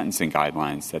to the sentencing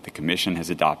guidelines that the Commission has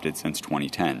adopted since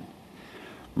 2010.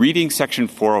 Reading Section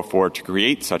 404 to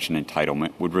create such an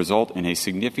entitlement would result in a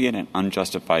significant and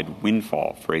unjustified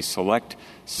windfall for a select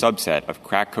subset of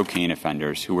crack cocaine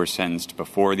offenders who were sentenced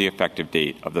before the effective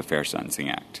date of the Fair Sentencing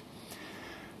Act.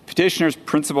 Petitioner's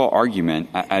principal argument,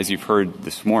 as you've heard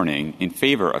this morning, in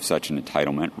favor of such an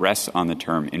entitlement rests on the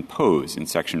term impose in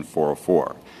Section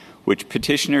 404, which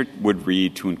petitioner would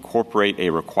read to incorporate a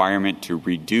requirement to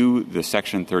redo the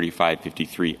Section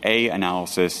 3553A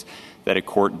analysis that a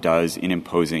court does in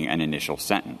imposing an initial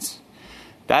sentence.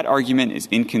 That argument is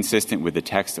inconsistent with the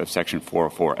text of Section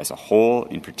 404 as a whole,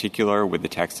 in particular with the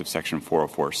text of Section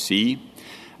 404C,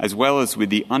 as well as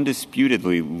with the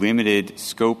undisputedly limited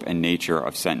scope and nature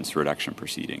of sentence reduction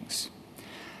proceedings.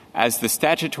 As the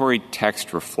statutory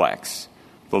text reflects,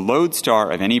 the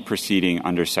lodestar of any proceeding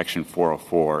under Section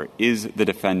 404 is the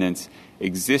defendant's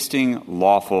existing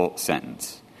lawful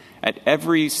sentence. At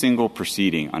every single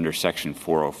proceeding under Section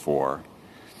 404,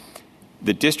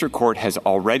 the district court has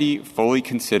already fully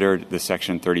considered the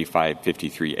Section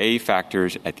 3553A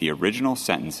factors at the original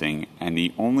sentencing, and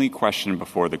the only question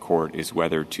before the court is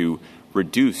whether to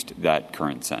reduce that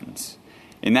current sentence.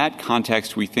 In that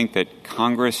context, we think that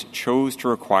Congress chose to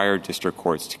require district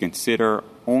courts to consider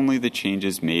only the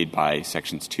changes made by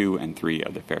Sections 2 and 3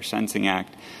 of the Fair Sentencing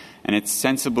Act, and it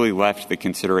sensibly left the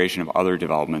consideration of other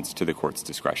developments to the court's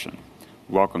discretion.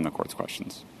 We welcome the court's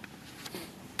questions.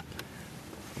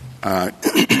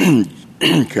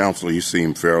 Counsel, you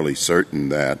seem fairly certain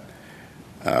that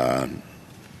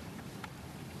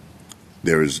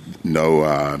there is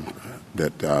no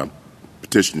that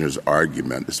petitioner's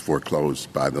argument is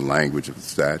foreclosed by the language of the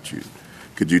statute.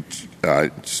 Could you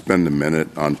spend a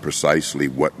minute on precisely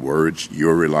what words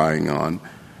you're relying on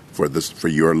for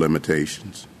your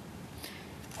limitations?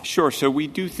 Sure. So we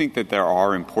do think that there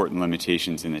are important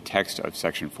limitations in the text of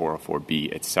Section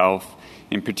 404B itself.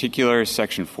 In particular,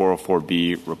 Section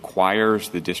 404B requires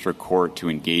the district court to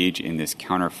engage in this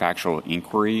counterfactual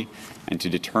inquiry and to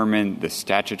determine the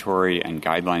statutory and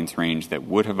guidelines range that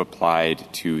would have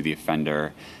applied to the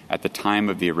offender at the time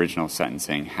of the original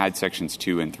sentencing had Sections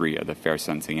 2 and 3 of the Fair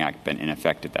Sentencing Act been in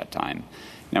effect at that time.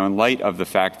 Now, in light of the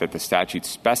fact that the statute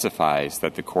specifies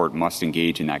that the court must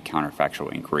engage in that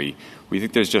counterfactual inquiry, we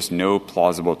think there's just no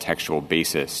plausible textual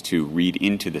basis to read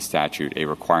into the statute a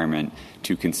requirement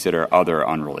to consider other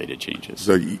unrelated changes.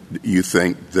 So you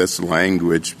think this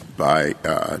language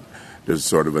there's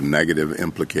sort of a negative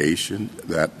implication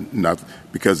that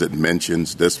because it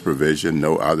mentions this provision,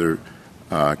 no other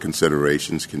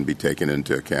considerations can be taken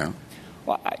into account?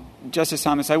 Well, Justice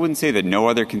Thomas, I wouldn't say that no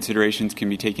other considerations can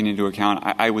be taken into account.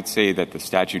 I would say that the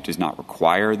statute does not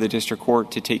require the district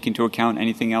court to take into account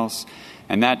anything else.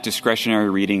 And that discretionary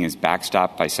reading is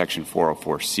backstopped by Section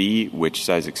 404C, which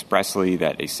says expressly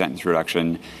that a sentence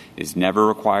reduction is never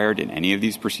required in any of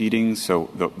these proceedings.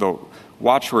 So the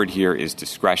watchword here is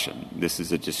discretion. This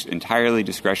is entirely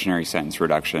discretionary sentence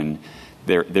reduction.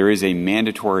 There is a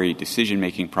mandatory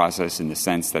decision-making process in the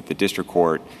sense that the district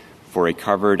court, for a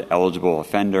covered eligible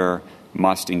offender,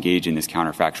 must engage in this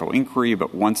counterfactual inquiry,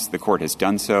 but once the court has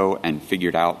done so and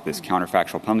figured out this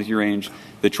counterfactual penalty range,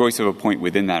 the choice of a point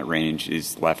within that range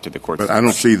is left to the court's discretion. But I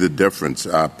don't see the difference.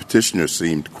 Petitioner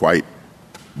seemed quite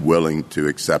willing to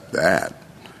accept that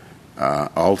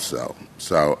also.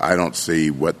 So I don't see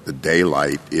what the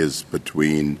daylight is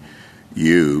between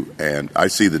you and – I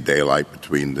see the daylight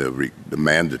between the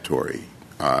mandatory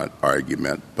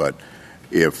argument, but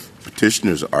if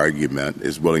petitioner's argument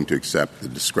is willing to accept the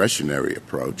discretionary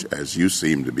approach, as you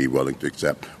seem to be willing to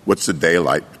accept, what's the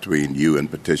daylight between you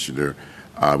and petitioner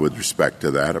with respect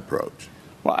to that approach?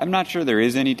 Well, I'm not sure there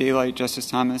is any daylight, Justice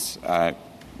Thomas.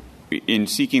 In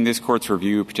seeking this court's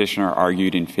review, petitioner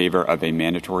argued in favor of a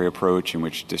mandatory approach in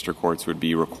which district courts would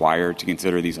be required to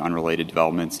consider these unrelated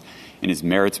developments. In his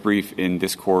merits brief in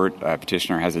this court,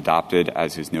 petitioner has adopted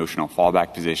as his notional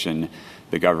fallback position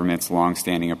the government's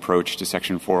longstanding approach to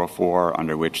Section 404,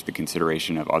 under which the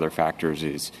consideration of other factors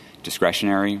is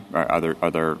discretionary, or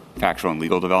other factual and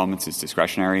legal developments is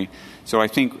discretionary. So I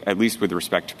think, at least with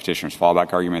respect to petitioner's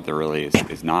fallback argument, there really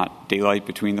is not daylight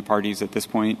between the parties at this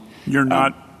point. You're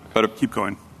not. But keep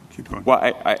going.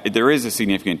 Well, there is a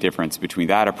significant difference between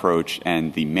that approach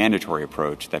and the mandatory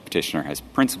approach that petitioner has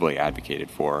principally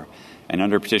advocated for. And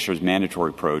under petitioner's mandatory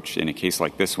approach, in a case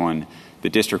like this one, the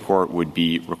district court would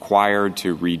be required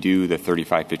to redo the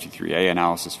 3553A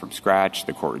analysis from scratch.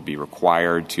 The court would be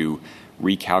required to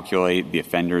recalculate the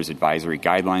offender's advisory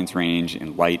guidelines range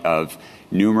in light of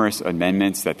numerous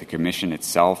amendments that the Commission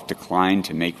itself declined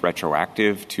to make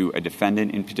retroactive to a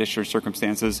defendant in petitioner's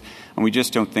circumstances. And we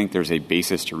just don't think there's a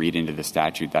basis to read into the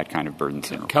statute that kind of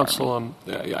burdensome requirement. Counsel,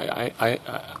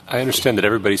 I understand that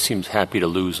everybody seems happy to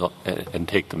lose and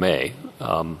take the may.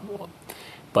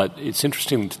 But it's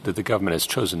interesting that the government has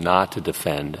chosen not to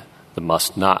defend the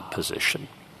must-not position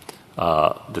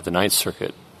that the Ninth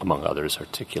Circuit, among others,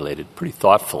 articulated pretty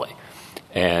thoughtfully.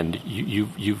 And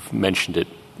you've mentioned it,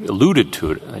 alluded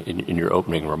to it in your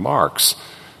opening remarks.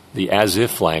 The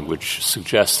as-if language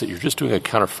suggests that you're just doing a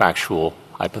counterfactual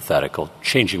hypothetical,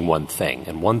 changing one thing,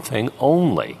 and one thing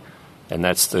only, and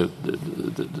that's the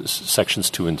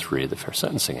Sections 2 and 3 of the Fair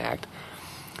Sentencing Act.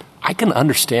 I can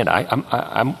understand. I'm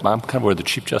kind of where the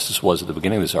Chief Justice was at the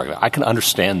beginning of this argument. I can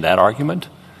understand that argument,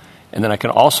 and then I can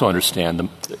also understand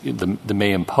the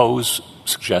may impose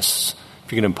suggests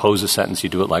if you can impose a sentence, you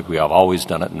do it like we have always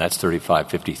done it, and that's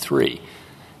 3553.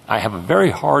 I have a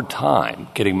very hard time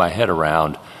getting my head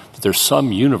around that there's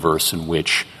some universe in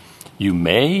which you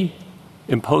may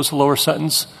impose a lower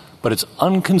sentence, but it's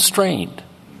unconstrained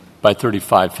by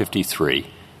 3553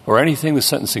 or anything the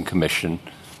Sentencing Commission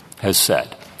has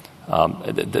said.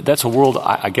 That's a world,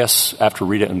 I guess, after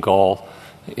Rita and Gall,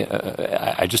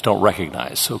 I just don't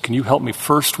recognize. So can you help me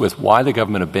first with why the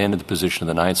government abandoned the position of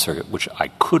the Ninth Circuit, which I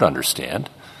could understand,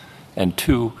 and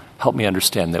two, help me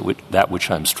understand that which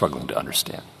I'm struggling to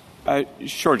understand?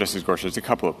 Sure, Justice Gorsuch. There's a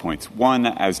couple of points. One,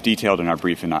 as detailed in our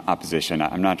brief in opposition,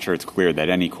 I'm not sure it's clear that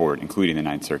any court, including the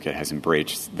Ninth Circuit, has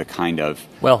embraced the kind of...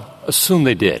 Well, assume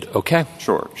they did, okay?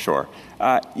 Sure.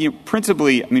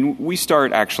 Principally, I mean, we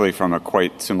start actually from a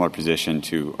quite similar position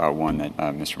to one that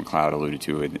Mr. McLeod alluded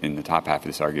to in the top half of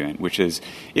this argument, which is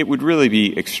it would really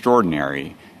be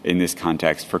extraordinary in this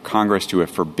context for Congress to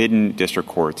have forbidden district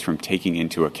courts from taking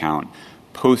into account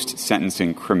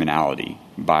post-sentencing criminality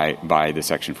by the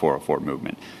Section 404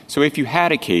 movement. So if you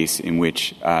had a case in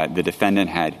which the defendant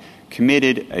had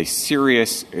committed a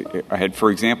serious, had,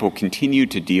 for example,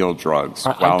 continued to deal drugs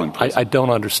while in prison. I don't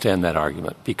understand that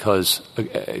argument because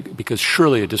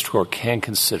surely a district court can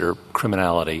consider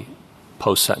criminality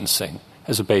post-sentencing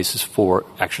as a basis for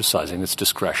exercising its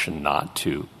discretion not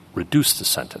to reduce the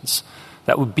sentence.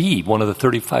 That would be one of the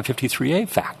 3553A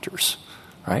factors,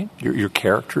 right? Your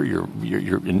character,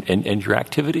 and your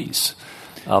activities.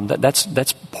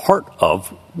 That's part of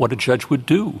what a judge would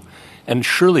do. And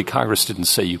surely Congress didn't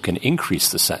say you can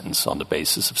increase the sentence on the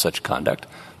basis of such conduct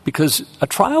because a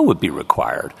trial would be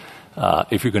required.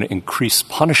 If you're going to increase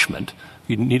punishment,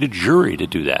 you need a jury to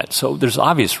do that. So there's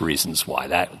obvious reasons why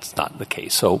that's not the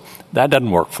case. So that doesn't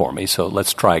work for me, so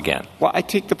let's try again. Well, I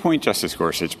take the point, Justice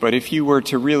Gorsuch, but if you were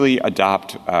to really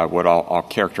adopt what I'll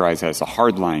characterize as a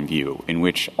hardline view in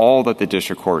which all that the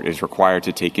district court is required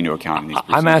to take into account in these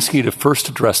proceedings... I'm asking you to first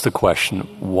address the question,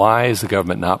 why is the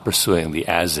government not pursuing the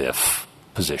as-if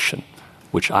position,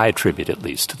 which I attribute at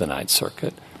least to the Ninth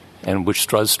Circuit, and which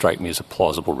does strike me as a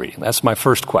plausible reading? That's my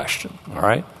first question, all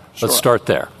right? Sure. Let's start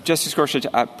there. Justice Gorsuch,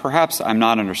 perhaps I'm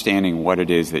not understanding what it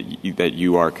is that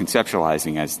you are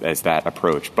conceptualizing as that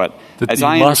approach, but as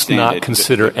I understand it... You must not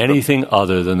consider anything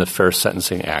other than the Fair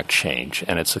Sentencing Act change,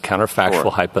 and it's a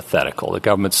counterfactual hypothetical. The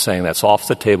government's saying that's off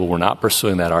the table, we're not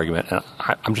pursuing that argument, and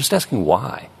I'm just asking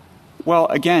why. Well,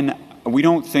 again, we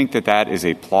don't think that is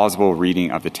a plausible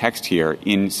reading of the text here,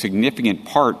 in significant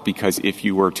part because if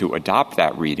you were to adopt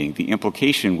that reading, the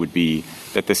implication would be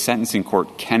that the sentencing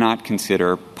court cannot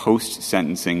consider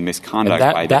post-sentencing misconduct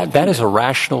by the defendant. That is a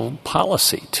rational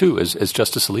policy, too, as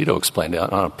Justice Alito explained.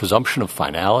 On a presumption of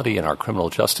finality in our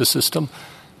criminal justice system,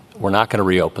 we're not going to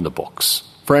reopen the books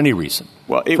for any reason.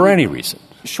 Any reason.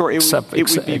 Sure, it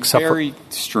would be very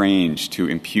strange to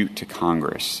impute to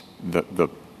Congress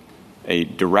a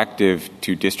directive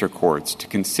to district courts to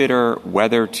consider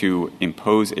whether to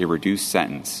impose a reduced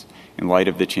sentence in light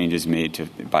of the changes made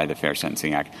by the Fair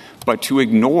Sentencing Act, but to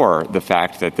ignore the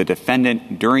fact that the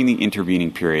defendant during the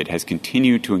intervening period has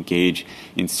continued to engage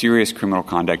in serious criminal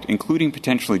conduct, including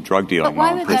potentially drug dealing. But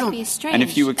why would that be strange? And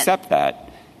if you accept that,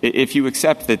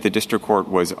 the district court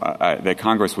was that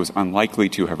Congress was unlikely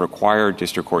to have required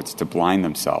district courts to blind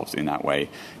themselves in that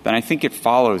way, then I think it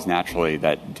follows naturally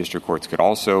that district courts could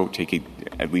also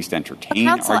at least entertain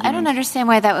Counsel, arguments. I don't understand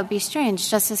why that would be strange.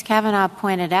 Justice Kavanaugh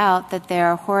pointed out that there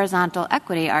are horizontal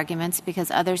equity arguments because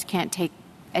others can't take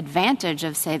advantage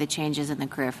of, say, the changes in the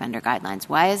career offender guidelines.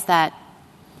 Why is that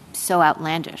so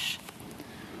outlandish?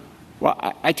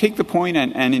 Well, I take the point,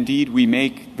 and indeed we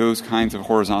make those kinds of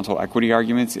horizontal equity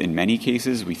arguments in many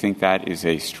cases. We think that is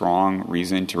a strong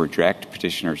reason to reject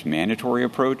petitioner's mandatory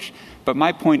approach. But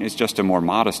my point is just a more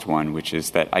modest one, which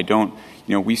is that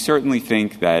we certainly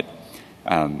think that,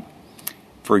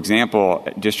 for example,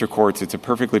 district courts, it's a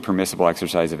perfectly permissible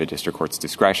exercise of a district court's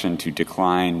discretion to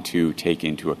decline to take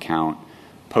into account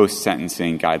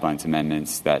post-sentencing guidelines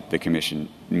amendments that the commission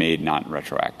made not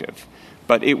retroactive.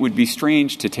 But it would be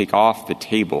strange to take off the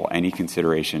table any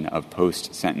consideration of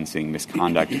post-sentencing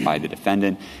misconduct by the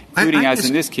defendant, including, as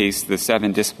in this case, the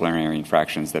 7 disciplinary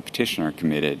infractions that petitioner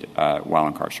committed while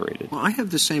incarcerated. Well, I have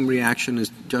the same reaction as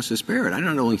Justice Barrett. I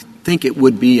don't only think it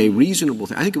would be a reasonable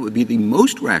thing. I think it would be the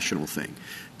most rational thing.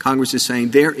 Congress is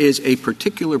saying there is a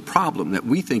particular problem that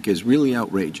we think is really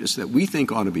outrageous, that we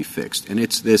think ought to be fixed, and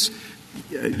it's this,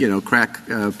 crack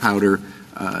powder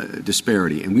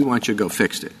disparity, and we want you to go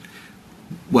fix it.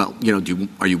 Well,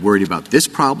 are you worried about this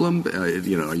problem? Are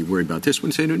you worried about this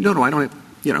one? Say, no, I don't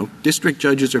have, district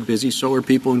judges are busy, so are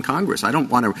people in Congress. I don't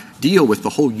want to deal with the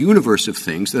whole universe of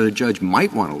things that a judge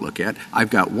might want to look at. I've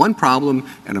got one problem,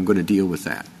 and I'm going to deal with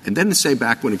that. And then to say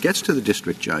back when it gets to the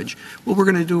district judge, well, we're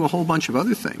going to do a whole bunch of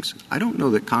other things. I don't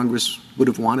know that Congress would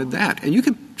have wanted that. And you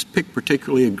can pick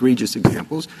particularly egregious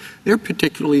examples. There are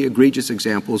particularly egregious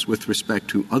examples with respect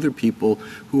to other people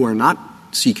who are not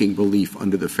seeking relief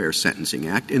under the Fair Sentencing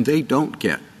Act, and they don't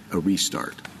get a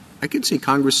restart. I could see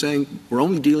Congress saying, we're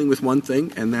only dealing with one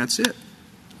thing, and that's it.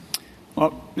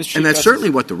 Well, and that's certainly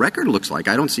what the record looks like.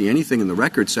 I don't see anything in the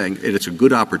record saying it's a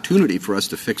good opportunity for us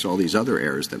to fix all these other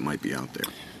errors that might be out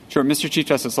there. Sure. Mr. Chief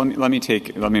Justice, let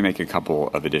me make a couple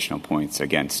of additional points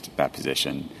against that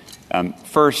position.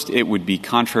 First, it would be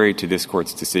contrary to this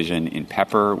Court's decision in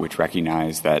Pepper, which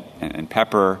recognized that, and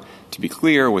Pepper, to be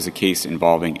clear, was a case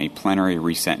involving a plenary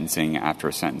resentencing after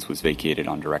a sentence was vacated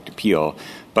on direct appeal.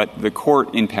 But the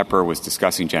Court in Pepper was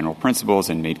discussing general principles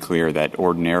and made clear that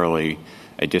ordinarily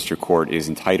a district court is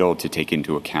entitled to take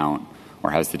into account or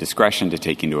has the discretion to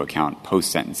take into account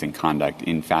post-sentencing conduct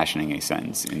in fashioning a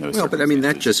sentence in those circumstances. But,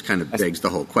 that just kind of begs the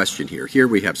whole question here. Here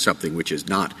we have something which is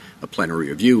not a plenary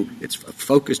review. It's a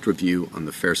focused review on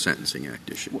the Fair Sentencing Act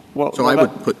issue. I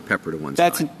would put Pepper to one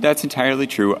side. That's entirely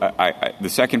true. The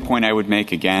second point I would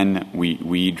make, again,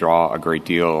 we draw a great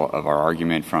deal of our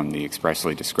argument from the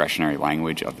expressly discretionary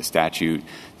language of the statute.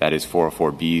 That is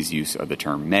 404B's use of the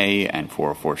term may and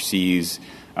 404C's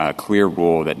clear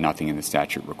rule that nothing in the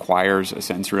statute requires a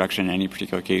sentence reduction in any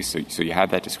particular case. So you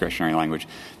have that discretionary language.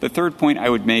 The third point I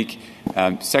would make,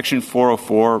 Section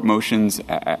 404 motions,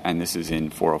 and this is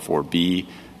in 404B,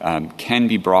 can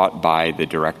be brought by the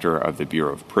director of the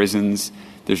Bureau of Prisons.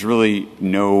 There's really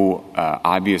no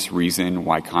obvious reason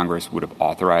why Congress would have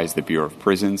authorized the Bureau of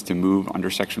Prisons to move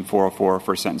under Section 404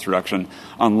 for sentence reduction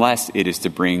unless it is to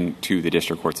bring to the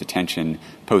district court's attention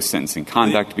post-sentencing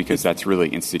conduct, because that's really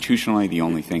institutionally the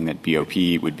only thing that BOP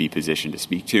would be positioned to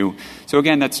speak to. So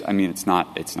again, it's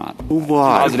not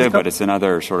positive, but it's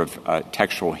another sort of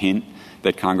textual hint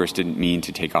that Congress didn't mean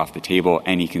to take off the table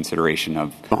any consideration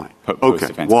of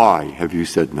post-offense. Okay. Why have you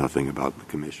said nothing about the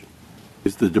commission?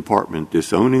 Is the department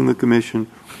disowning the commission,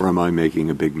 or am I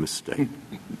making a big mistake?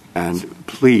 And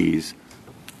please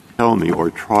tell me,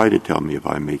 or try to tell me, if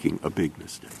I'm making a big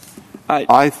mistake.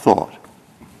 I thought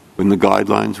when the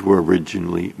guidelines were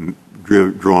originally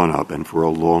drawn up, and for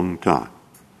a long time,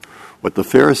 what the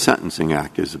Fair Sentencing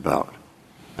Act is about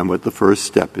and what the first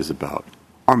step is about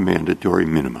are mandatory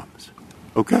minimums.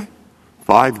 Okay?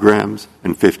 5 grams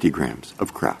and 50 grams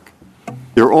of crack.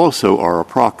 There also are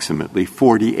approximately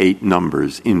 48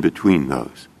 numbers in between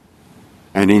those.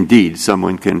 And indeed,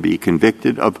 someone can be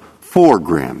convicted of 4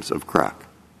 grams of crack.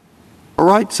 All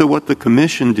right, so what the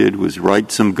commission did was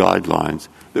write some guidelines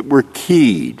that were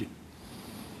keyed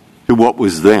to what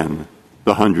was then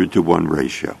the 100-to-1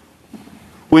 ratio.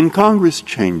 When Congress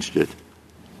changed it,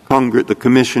 the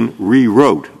commission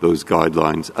rewrote those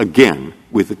guidelines again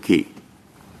with a key.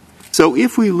 So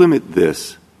if we limit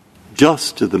this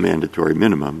just to the mandatory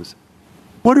minimums,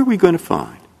 what are we going to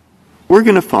find? we're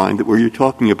going to find that where you're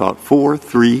talking about 4,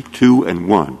 3, 2, and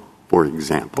 1, for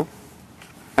example,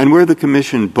 and where the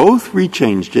Commission both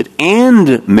rechanged it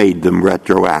and made them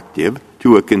retroactive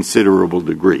to a considerable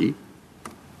degree,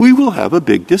 we will have a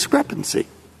big discrepancy.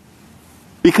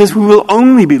 Because we will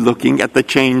only be looking at the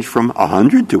change from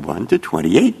 100 to 1 to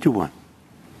 28 to 1.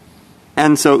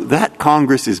 And so that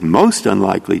Congress is most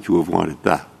unlikely to have wanted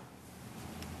that.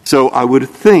 So I would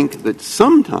think that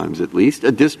sometimes, at least,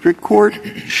 a district court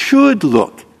should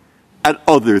look at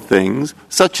other things,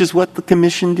 such as what the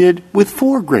Commission did with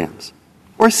 4 grams,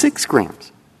 or 6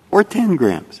 grams, or 10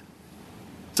 grams.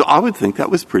 So I would think that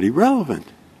was pretty relevant.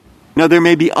 Now, there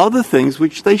may be other things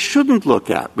which they shouldn't look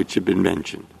at, which have been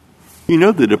mentioned. You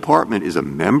know, the Department is a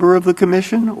member of the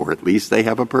Commission, or at least they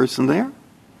have a person there,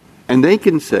 and they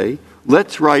can say,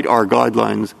 let's write our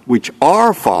guidelines, which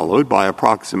are followed by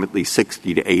approximately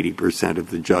 60 to 80% of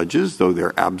the judges, though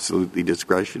they're absolutely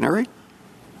discretionary,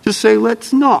 to say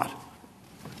let's not.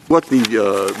 What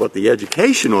the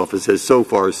Education Office has so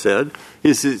far said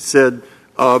is it said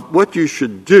what you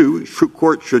should do,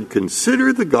 court should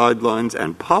consider the guidelines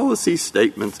and policy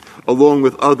statements along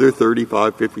with other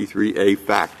 3553A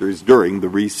factors during the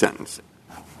resentencing.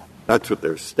 That's what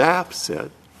their staff said.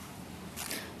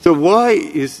 So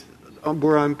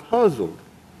where I'm puzzled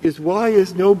is why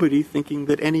is nobody thinking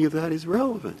that any of that is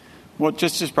relevant? Well,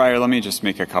 Justice Breyer, let me just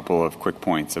make a couple of quick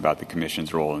points about the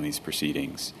Commission's role in these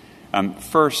proceedings.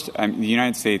 First, the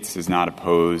United States does not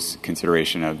oppose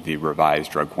consideration of the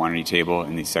revised drug quantity table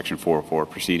in these Section 404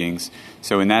 proceedings.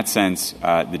 So in that sense,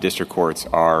 the district courts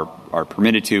are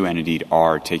permitted to and indeed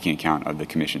are taking account of the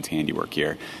Commission's handiwork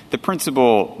here. The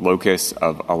principal locus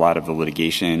of a lot of the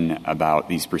litigation about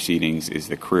these proceedings is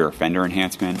the career offender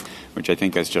enhancement, which I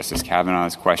think, as Justice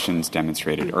Kavanaugh's questions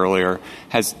demonstrated earlier,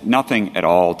 has nothing at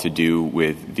all to do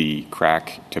with the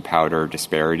crack-to-powder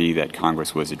disparity that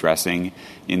Congress was addressing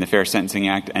in the Fair Sentencing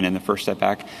Act and in the First Step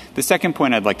Act. The second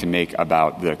point I'd like to make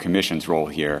about the Commission's role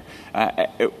here,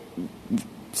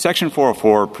 Section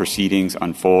 404 proceedings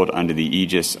unfold under the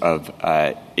aegis of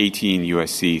 18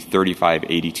 U.S.C.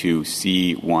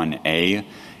 3582C1A.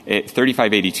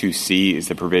 3582C is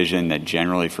the provision that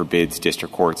generally forbids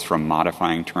district courts from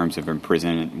modifying terms of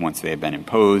imprisonment once they have been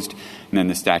imposed. And then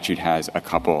the statute has a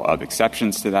couple of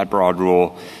exceptions to that broad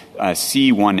rule.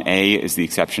 C1A is the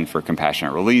exception for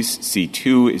compassionate release.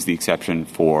 C2 is the exception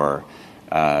for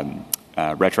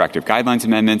retroactive guidelines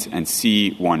amendments, and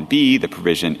C1B, the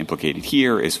provision implicated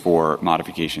here, is for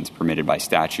modifications permitted by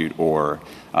statute or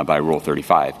by Rule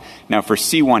 35. Now, for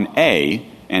C1A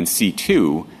and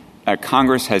C2,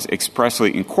 Congress has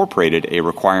expressly incorporated a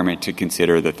requirement to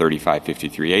consider the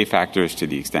 3553A factors to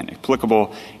the extent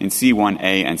applicable. In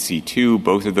C1A and C2,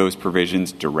 both of those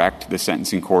provisions direct the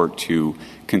sentencing court to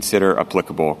consider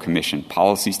applicable Commission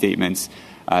policy statements.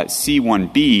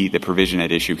 C1B, the provision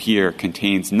at issue here,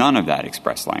 contains none of that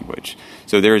express language.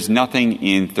 So there is nothing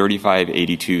in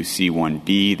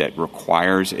 3582C1B that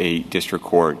requires a district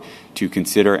court to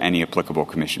consider any applicable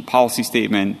Commission policy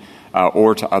statement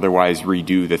or to otherwise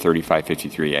redo the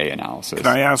 3553A analysis. Can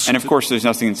I ask? And, of course, there's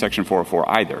nothing in Section 404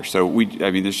 either. So,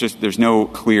 there's no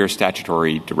clear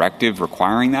statutory directive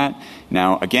requiring that.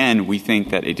 Now, again, we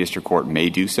think that a district court may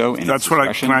do so in its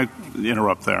discretion. Can I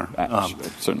interrupt there?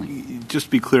 Certainly. Just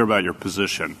be clear about your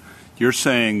position. You're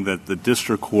saying that the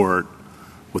district court,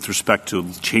 with respect to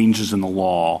changes in the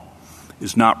law,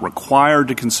 is not required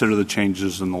to consider the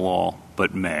changes in the law,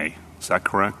 but may. Is that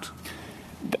correct?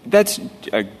 That's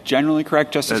generally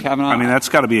correct, Justice Kavanaugh. I mean, that's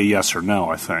got to be a yes or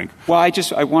no, I think. Well, I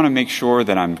want to make sure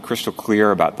that I'm crystal clear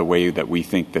about the way that we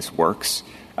think this works.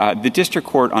 The district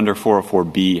court under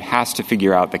 404B has to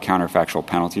figure out the counterfactual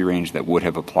penalty range that would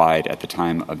have applied at the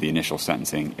time of the initial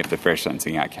sentencing if the Fair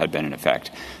Sentencing Act had been in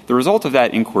effect. The result of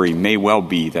that inquiry may well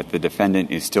be that the defendant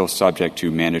is still subject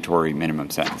to mandatory minimum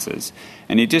sentences.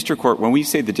 And a district court, when we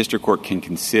say the district court can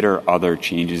consider other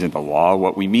changes in the law,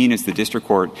 what we mean is the district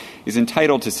court is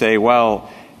entitled to say, well,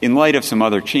 in light of some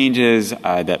other changes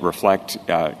that reflect,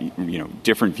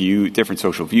 different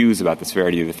social views about the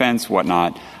severity of the offense,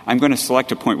 whatnot, I'm going to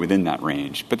select a point within that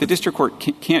range. But the district court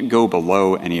can't go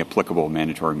below any applicable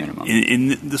mandatory minimum.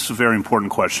 This is a very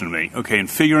important question to me. Okay, in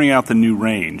figuring out the new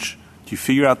range, do you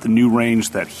figure out the new range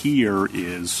that here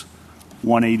is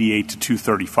 188 to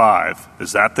 235?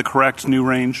 Is that the correct new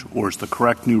range, or is the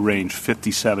correct new range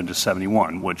 57 to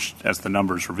 71, which, as the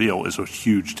numbers reveal, is a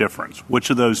huge difference?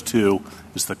 Which of those two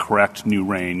is the correct new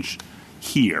range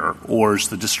here, or does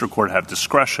the district court have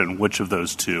discretion, which of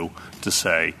those two, to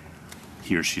say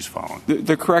he or she's following?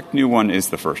 The correct new one is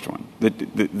the first one.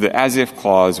 The as-if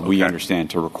clause we understand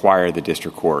to require the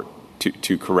district court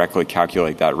to correctly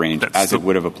calculate that range as it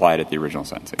would have applied at the original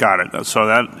sentencing. Got it. So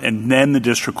and then the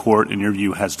district court, in your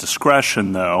view, has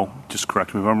discretion, though, just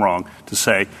correct me if I'm wrong, to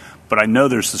say, but I know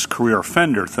there's this career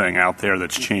offender thing out there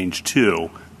that's changed too,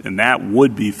 and that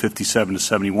would be 57 to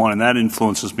 71, and that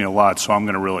influences me a lot, so I'm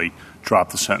going to really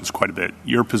drop the sentence quite a bit.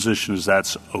 Your position is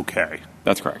that's okay?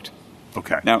 That's correct.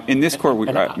 Okay. Now, in this court,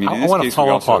 I want to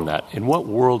follow up on that. In what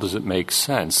world does it make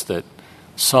sense that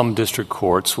some district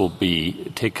courts will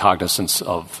take cognizance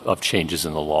of changes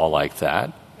in the law like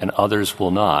that, and others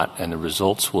will not, and the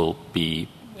results will be,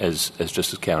 as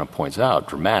Justice Kavanaugh points out,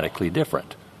 dramatically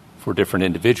different for different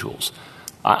individuals?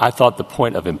 I thought the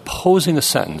point of imposing a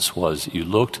sentence was you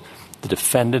looked the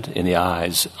defendant in the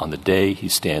eyes on the day he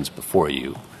stands before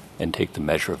you and take the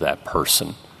measure of that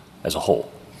person as a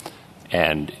whole.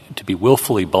 And to be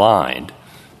willfully blind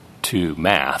to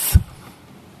math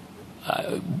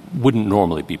wouldn't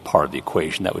normally be part of the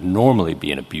equation. That would normally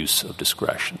be an abuse of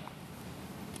discretion.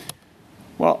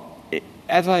 Well,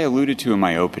 as I alluded to in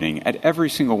my opening, at every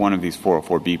single one of these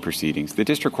 404B proceedings, the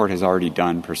district court has already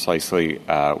done precisely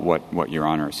what Your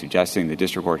Honor is suggesting. The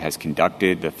district court has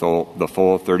conducted the full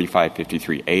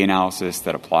 3553A analysis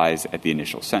that applies at the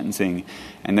initial sentencing,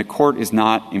 and the court is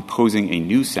not imposing a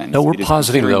new sentence. No, we're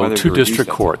positing, though, two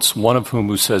district courts, one of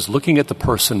whom says, looking at the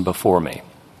person before me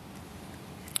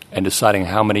and deciding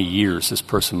how many years this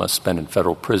person must spend in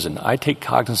federal prison, I take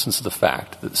cognizance of the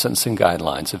fact that the sentencing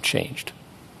guidelines have changed.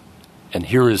 And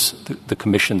here is the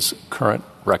Commission's current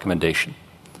recommendation.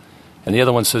 And the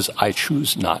other one says, I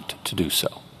choose not to do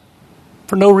so.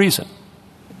 For no reason.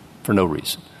 For no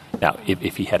reason. Now,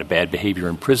 if he had a bad behavior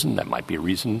in prison, that might be a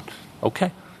reason,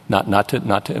 okay, not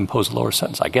to impose a lower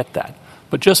sentence. I get that.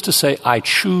 But just to say, I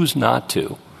choose not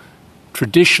to,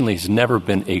 traditionally has never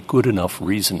been a good enough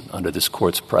reason under this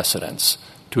Court's precedents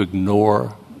to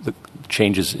ignore the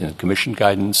changes in Commission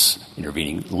guidance,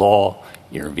 intervening law,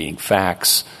 intervening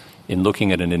facts, in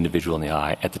looking at an individual in the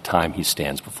eye at the time he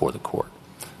stands before the court.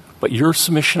 But your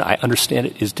submission, I understand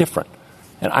it, is different.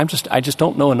 And I just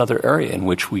don't know another area in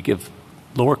which we give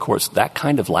lower courts that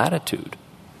kind of latitude.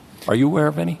 Are you aware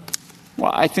of any?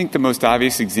 Well, I think the most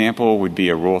obvious example would be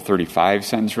a Rule 35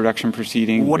 sentence reduction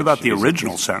proceeding. Well, what about the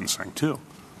original sentencing, too?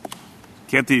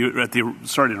 Sorry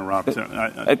to interrupt,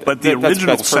 but the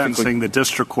original sentencing, the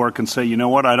district court can say, you know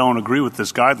what, I don't agree with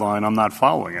this guideline, I'm not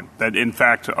following it. That, in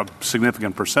fact, a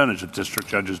significant percentage of district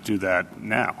judges do that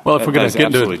now. Well, if we're going to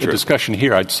get into a discussion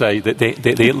here, I'd say that they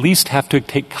at least have to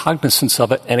take cognizance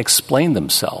of it and explain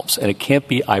themselves. And it can't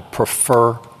be, I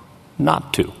prefer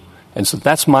not to. And so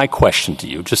that's my question to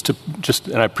you,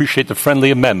 and I appreciate the friendly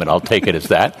amendment. I'll take it as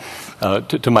that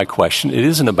to my question. It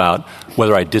isn't about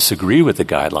whether I disagree with the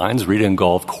guidelines. Rita and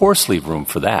Gall, of course, leave room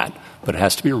for that, but it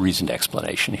has to be a reasoned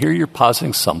explanation. Here you're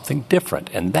positing something different,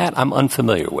 and that I'm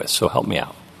unfamiliar with, so help me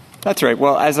out. That's right.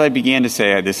 Well, as I began to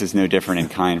say, this is no different in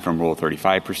kind from Rule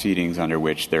 35 proceedings, under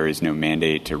which there is no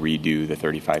mandate to redo the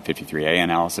 3553A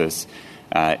analysis.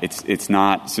 It's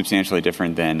not substantially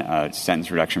different than a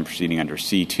sentence reduction proceeding under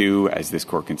C2, as this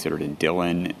court considered in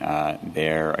Dillon.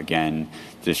 There, again,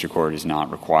 the district court is not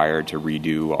required to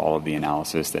redo all of the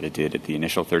analysis that it did at the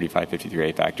initial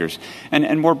 3553A factors.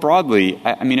 And more broadly,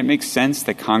 I mean, it makes sense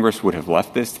that Congress would have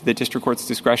left this to the district court's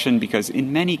discretion, because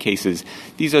in many cases,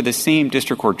 these are the same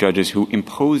district court judges who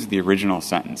imposed the original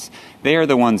sentence. They are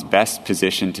the ones best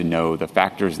positioned to know the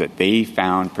factors that they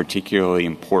found particularly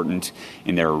important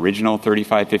in their original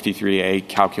 3553A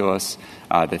calculus,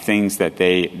 the things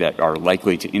that are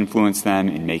likely to influence them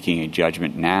in making a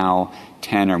judgment now,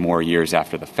 10 or more years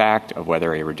after the fact, of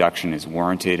whether a reduction is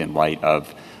warranted in light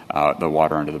of the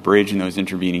water under the bridge in those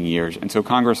intervening years. And so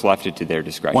Congress left it to their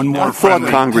discretion. I thought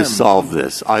Congress solved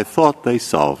this. I thought they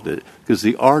solved it, because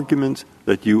the arguments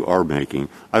that you are making,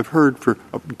 I've heard for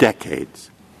decades,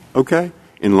 okay,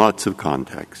 in lots of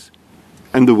contexts.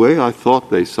 And the way I thought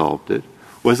they solved it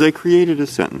was they created a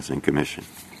sentencing commission.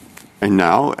 And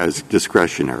now, as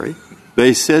discretionary,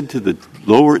 they said to the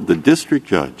district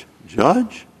judge,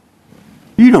 Judge,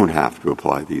 you don't have to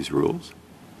apply these rules.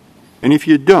 And if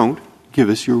you don't, give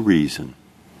us your reason.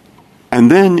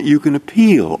 And then you can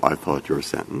appeal, I thought, your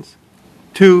sentence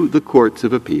to the courts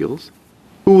of appeals,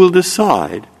 who will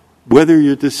decide whether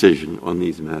your decision on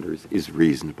these matters is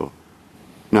reasonable.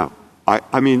 Now,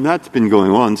 I mean, that's been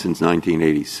going on since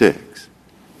 1986.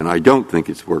 And I don't think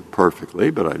it's worked perfectly,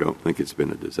 but I don't think it's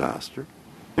been a disaster.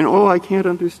 And all I can't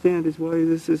understand is why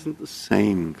this isn't the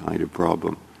same kind of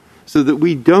problem. So that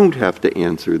we don't have to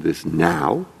answer this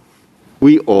now.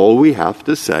 All we have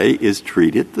to say is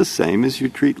treat it the same as you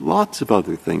treat lots of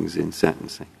other things in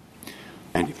sentencing.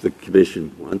 And if the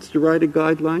commission wants to write a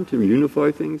guideline to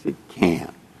unify things, it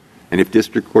can. And if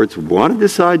district courts want to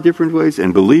decide different ways,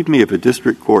 and believe me, if a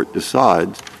district court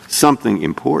decides something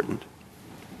important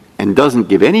and doesn't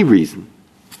give any reason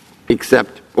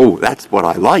except, that's what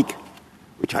I like,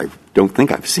 which I don't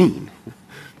think I've seen,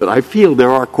 but I feel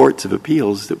there are courts of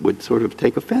appeals that would sort of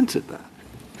take offense at that.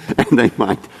 And they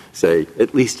might say,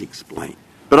 at least explain.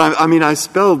 But I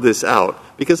spelled this out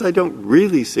because I don't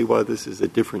really see why this is a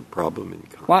different problem in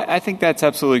Congress. Well, I think that's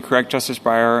absolutely correct, Justice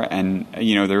Breyer. And,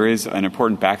 there is an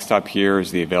important backstop here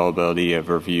is the availability of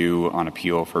review on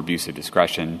appeal for abuse of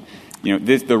discretion.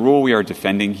 The rule we are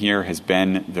defending here has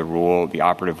been the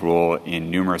operative rule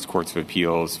in numerous courts of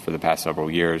appeals for the past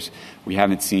several years. We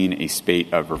haven't seen a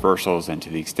spate of reversals, and to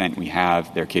the extent we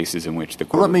have, there are cases in which the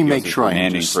court is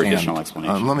demanding for additional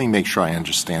explanation. Let me make sure I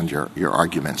understand your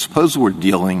argument. Suppose we're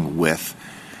dealing with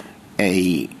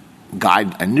a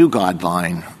new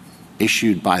guideline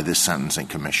issued by the Sentencing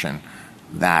Commission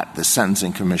that the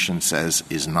Sentencing Commission says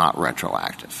is not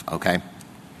retroactive, okay?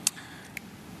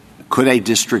 Could a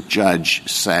district judge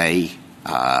say,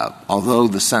 although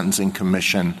the Sentencing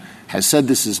Commission has said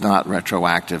this is not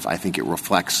retroactive, I think it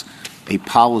reflects a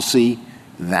policy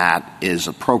that is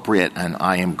appropriate and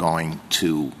I am going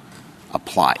to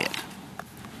apply it?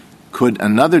 Could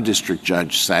another district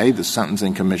judge say the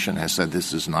Sentencing Commission has said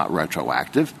this is not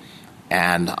retroactive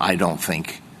and I don't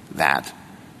think that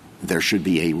there should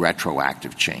be a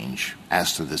retroactive change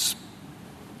as to this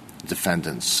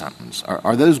defendant's sentence?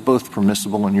 Are those both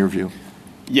permissible in your view?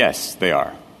 Yes, they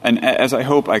are. And as I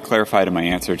hope I clarified in my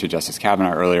answer to Justice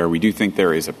Kavanaugh earlier, we do think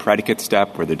there is a predicate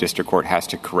step where the district court has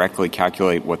to correctly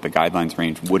calculate what the guidelines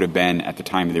range would have been at the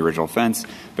time of the original offense.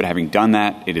 But having done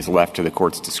that, it is left to the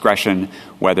court's discretion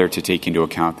whether to take into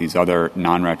account these other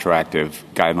non-retroactive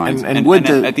guidelines.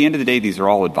 And at the end of the day, these are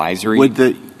all advisory. Would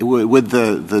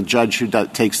the judge who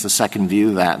takes the second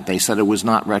view that they said it was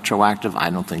not retroactive, I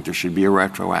don't think there should be a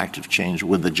retroactive change,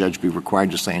 would the judge be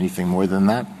required to say anything more than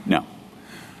that? No.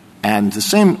 And the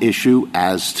same issue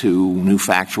as to new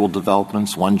factual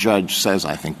developments. One judge says,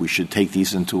 I think we should take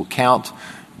these into account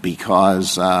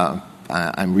because I'm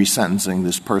resentencing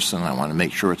this person. I want to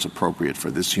make sure it's appropriate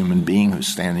for this human being who's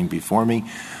standing before me.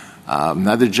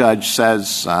 Another judge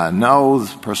says, no,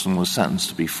 the person was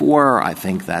sentenced before. I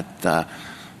think that the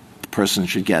person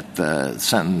should get the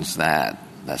sentence that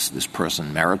this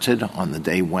person merited on the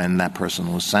day when that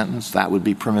person was sentenced. That would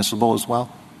be permissible as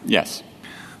well? Yes.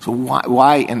 So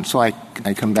why and so I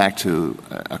come back to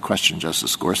a question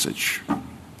Justice Gorsuch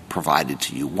provided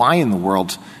to you. Why in the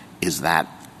world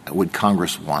would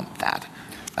Congress want that?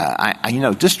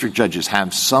 District judges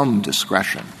have some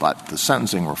discretion, but the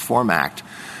Sentencing Reform Act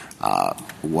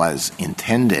was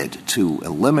intended to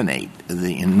eliminate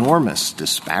the enormous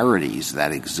disparities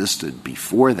that existed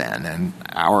before then, and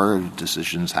our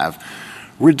decisions have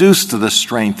reduced to the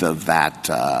strength of that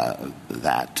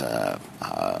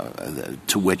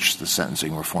to which the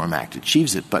Sentencing Reform Act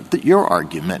achieves it. But your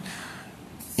argument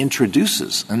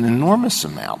introduces an enormous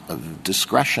amount of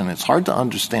discretion. It's hard to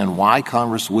understand why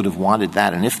Congress would have wanted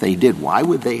that, and if they did, why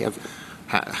would they have?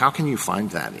 How can you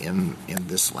find that in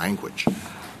this language?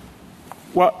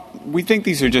 Well, we think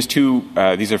these are just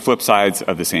these are flip sides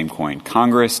of the same coin.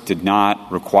 Congress did not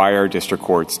require district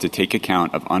courts to take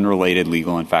account of unrelated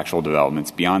legal and factual developments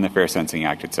beyond the Fair Sentencing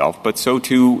Act itself, but so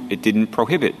too it didn't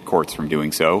prohibit courts from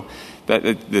doing so.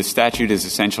 The statute is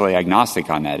essentially agnostic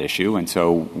on that issue, and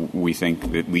so we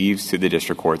think it leaves to the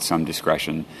district courts some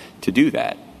discretion to do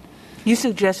that. You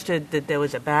suggested that there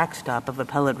was a backstop of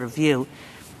appellate review,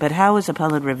 but how is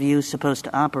appellate review supposed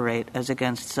to operate as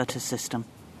against such a system?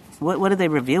 What are they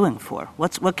reviewing for?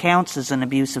 What counts as an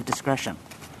abuse of discretion?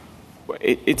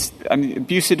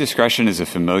 Abuse of discretion is a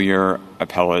familiar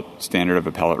standard of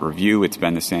appellate review. It's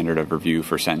been the standard of review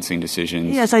for sentencing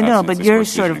decisions. Yes, I know, but you're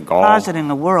sort of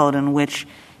positing a world in which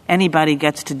anybody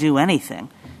gets to do anything.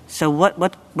 So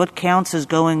what counts as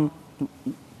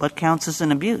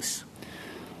an abuse?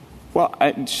 Well,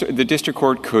 the district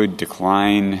court could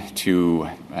decline to,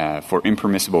 for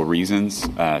impermissible reasons,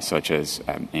 such as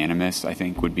animus, I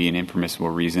think, would be an impermissible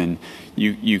reason.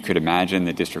 You could imagine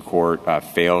the district court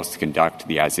fails to conduct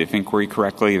the as-if inquiry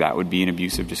correctly. That would be an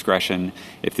abuse of discretion.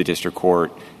 If the district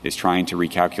court is trying to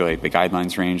recalculate the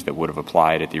guidelines range that would have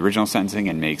applied at the original sentencing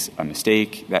and makes a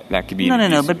mistake, that could be an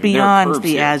abuse. No, but beyond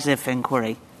the as-if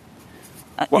inquiry.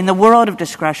 In the world of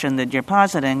discretion that you're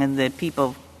positing and that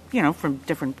people, from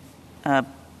different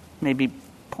maybe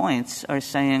points are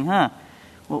saying,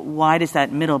 why does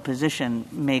that middle position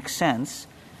make sense?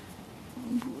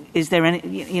 Is there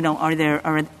any, are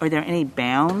there any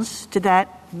bounds to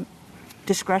that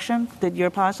discretion that you're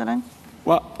positing?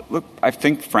 Well, look, I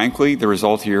think, frankly, the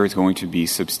result here is going to be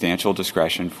substantial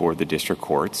discretion for the district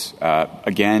courts.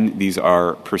 Again, these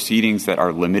are proceedings that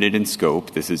are limited in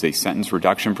scope. This is a sentence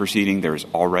reduction proceeding. There is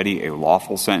already a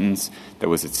lawful sentence that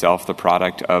was itself the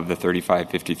product of the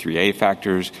 3553A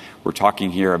factors. We're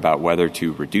talking here about whether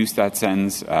to reduce that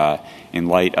sentence in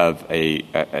light of a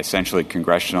essentially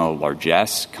congressional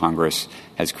largesse. Congress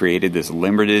has created this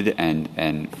limited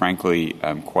and frankly,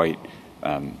 quite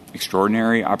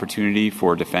extraordinary opportunity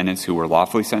for defendants who were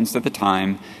lawfully sentenced at the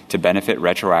time to benefit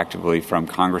retroactively from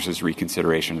Congress's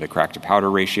reconsideration of the crack-to-powder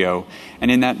ratio.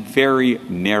 And in that very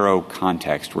narrow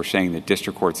context, we're saying that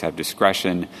district courts have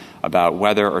discretion about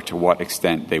whether or to what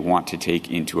extent they want to take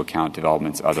into account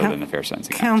developments other than the Fair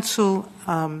Sentencing Act. Counsel,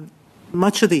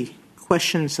 much of the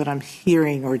questions that I'm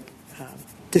hearing or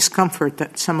discomfort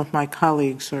that some of my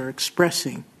colleagues are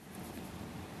expressing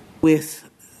with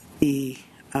the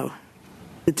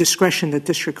discretion that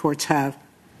district courts have.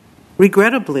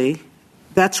 Regrettably,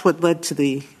 that's what led to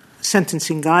the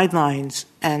sentencing guidelines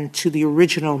and to the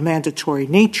original mandatory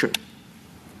nature.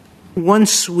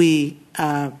 Once we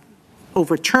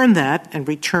overturn that and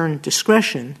return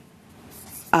discretion,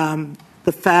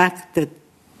 the fact that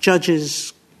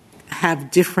judges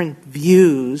have different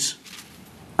views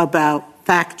about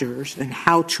factors and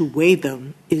how to weigh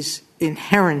them is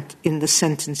inherent in the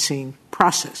sentencing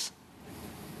process.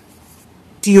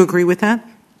 Do you agree with that?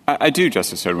 I do,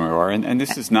 Justice Sotomayor, and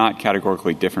this is not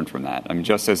categorically different from that. I mean,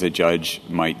 just as a judge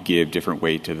might give different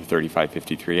weight to the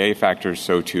 3553A factors,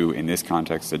 so too in this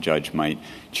context a judge might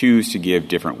choose to give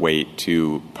different weight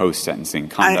to post-sentencing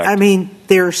conduct. I mean,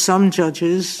 there are some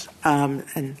judges,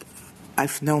 and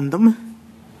I've known them,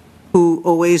 who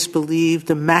always believed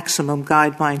the maximum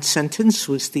guideline sentence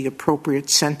was the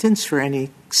appropriate sentence for any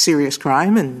serious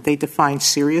crime, and they define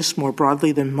serious more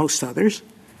broadly than most others.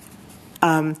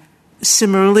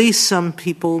 Similarly, some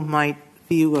people might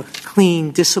view a clean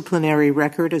disciplinary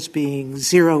record as being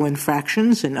 0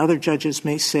 infractions, and other judges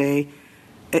may say,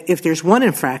 if there's 1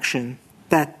 infraction,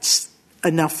 that's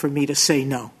enough for me to say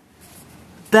no.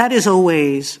 That is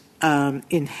always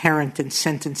inherent in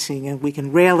sentencing, and we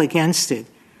can rail against it.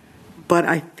 But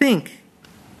I think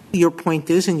your point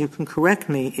is, and you can correct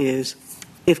me, is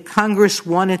if Congress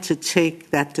wanted to take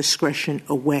that discretion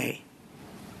away,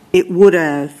 it would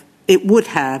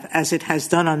have, as it has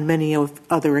done on many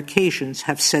other occasions,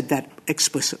 have said that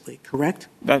explicitly, correct?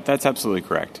 That's absolutely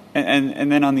correct.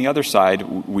 And then on the other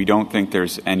side, we don't think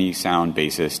there's any sound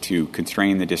basis to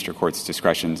constrain the district court's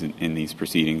discretions in these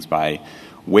proceedings by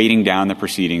weighting down the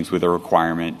proceedings with a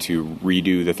requirement to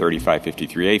redo the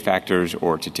 3553A factors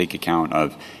or to take account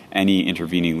of any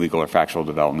intervening legal or factual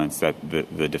developments that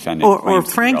the defendant or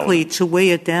frankly, to weigh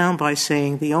it down by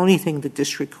saying the only thing the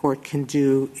district court can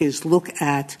do is look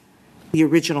at the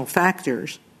original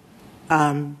factors,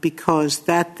 because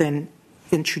that then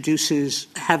introduces,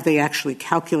 have they actually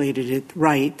calculated it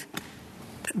right,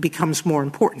 becomes more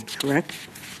important, correct?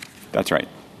 That's right.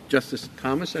 Justice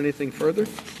Thomas, anything further?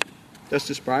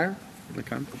 Justice Breyer?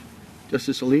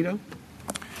 Justice Alito?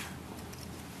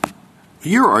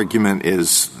 Your argument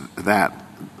is that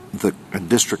the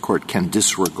district court can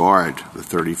disregard the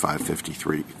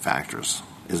 3553 factors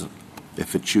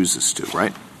if it chooses to,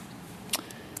 right?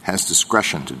 Has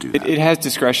discretion to do that. It has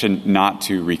discretion not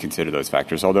to reconsider those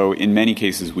factors, although in many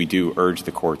cases we do urge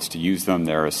the courts to use them.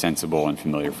 They're a sensible and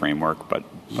familiar framework. But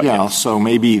yeah, so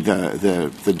maybe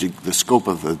the scope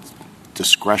of the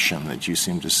discretion that you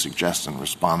seem to suggest in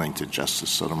responding to Justice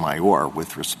Sotomayor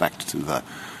with respect to the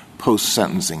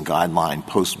post-sentencing guideline,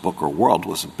 post-Booker world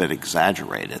was a bit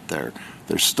exaggerated. There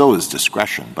still is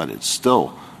discretion, but it's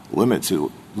still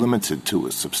limited to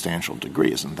a substantial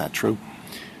degree. Isn't that true?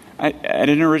 At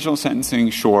an original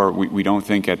sentencing, sure. We don't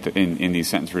think in these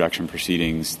sentence reduction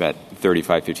proceedings that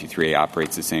 3553A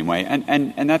operates the same way.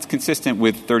 And that's consistent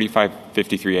with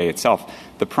 3553A itself.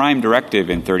 The prime directive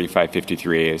in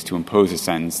 3553A is to impose a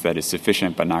sentence that is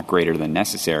sufficient but not greater than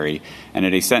necessary. And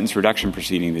at a sentence reduction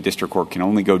proceeding, the district court can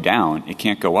only go down. It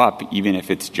can't go up, even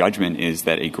if its judgment is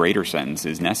that a greater sentence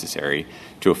is necessary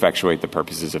to effectuate the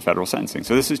purposes of federal sentencing.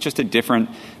 So this is just a different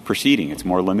proceeding. It's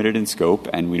more limited in scope,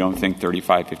 and we don't think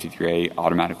 3553A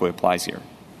automatically applies here.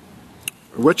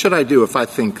 What should I do if I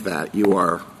think that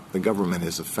the government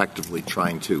is effectively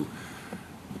trying to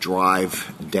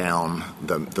drive down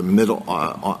the middle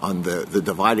on the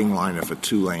dividing line of a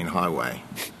 2-lane highway,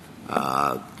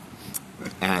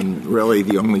 and really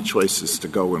the only choice is to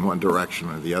go in one direction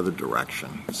or the other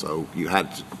direction? So you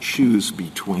had to choose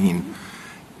between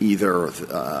either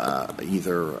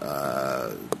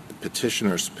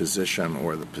petitioner's position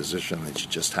or the position that you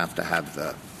just have to have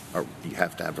a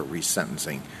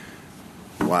resentencing.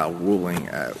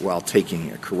 while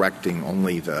correcting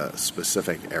only the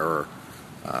specific error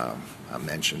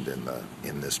mentioned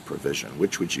in this provision?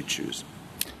 Which would you choose?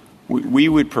 We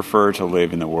would prefer to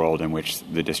live in the world in which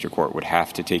the district court would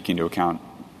have to take into account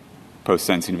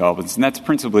post-sentencing developments, and that's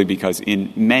principally because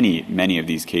in many of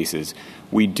these cases,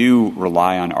 we do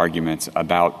rely on arguments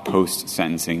about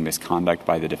post-sentencing misconduct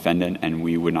by the defendant, and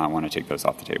we would not want to take those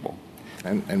off the table.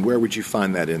 And where would you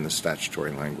find that in the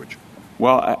statutory language?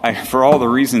 Well, for all the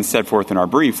reasons set forth in our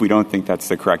brief, we don't think that's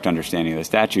the correct understanding of the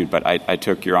statute, but I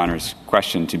took Your Honor's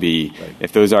question to be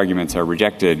if those arguments are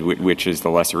rejected, which is the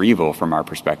lesser evil from our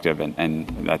perspective, and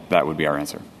that would be our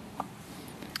answer.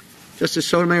 Justice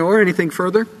Sotomayor, anything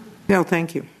further? No,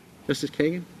 thank you. Justice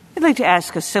Kagan? I'd like to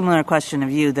ask a similar question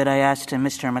of you that I asked to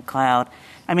Mr. McLeod.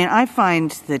 I mean, I find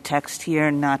the text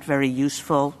here not very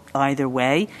useful either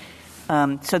way,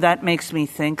 so that makes me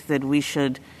think that we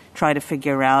should try to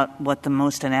figure out what the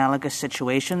most analogous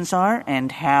situations are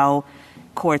and how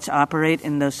courts operate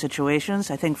in those situations.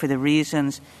 I think for the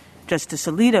reasons Justice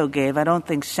Alito gave, I don't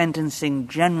think sentencing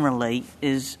generally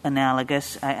is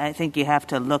analogous. I think you have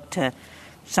to look to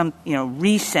some,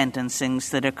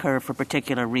 resentencings that occur for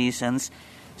particular reasons.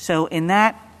 So in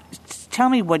that, tell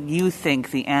me what you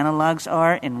think the analogs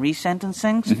are in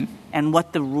resentencings and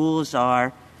what the rules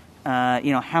are,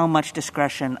 how much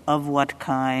discretion, of what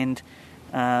kind,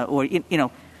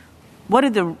 what are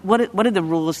the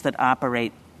rules that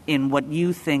operate in what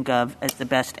you think of as the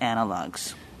best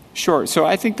analogs? Sure. So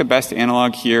I think the best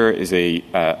analog here is a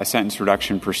sentence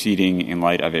reduction proceeding in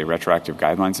light of a retroactive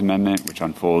guidelines amendment, which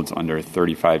unfolds under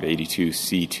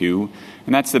 3582C2.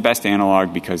 And that's the best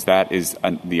analog because that is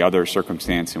the other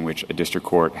circumstance in which a district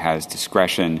court has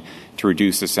discretion to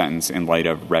reduce a sentence in light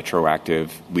of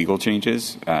retroactive legal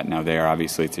changes. Now, there,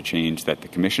 obviously, it's a change that the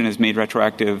Commission has made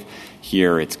retroactive.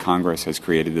 Here, it's Congress has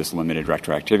created this limited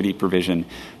retroactivity provision.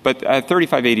 But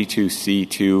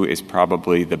 3582C2 is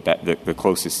probably the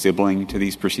closest sibling to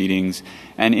these proceedings.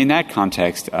 And in that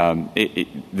context,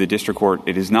 the district court,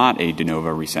 it is not a de novo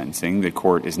resentencing. The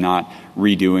court is not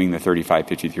redoing the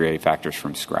 3553A factors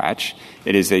from scratch.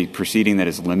 It is a proceeding that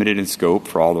is limited in scope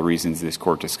for all the reasons this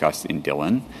court discussed in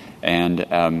Dillon. And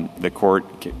the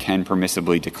court can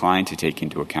permissibly decline to take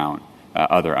into account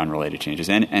other unrelated changes.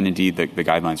 And indeed, the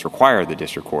guidelines require the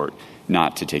district court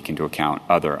not to take into account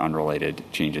other unrelated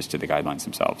changes to the guidelines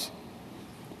themselves.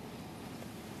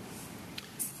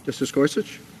 Justice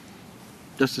Gorsuch?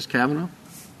 Justice Kavanaugh?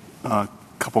 A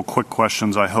couple quick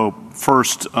questions, I hope.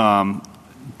 First,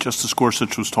 Justice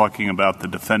Gorsuch was talking about the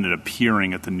defendant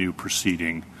appearing at the new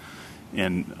proceeding.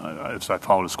 And as I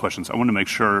followed his questions, I want to make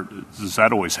sure, does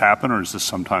that always happen or is this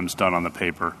sometimes done on the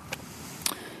paper?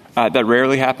 That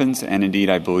rarely happens, and indeed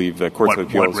I believe the Courts of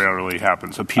Appeals... What rarely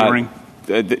happens? Appearing?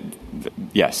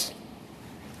 Yes.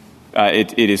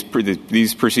 It is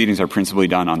these proceedings are principally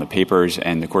done on the papers,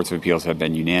 and the Courts of Appeals have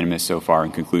been unanimous so far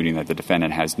in concluding that the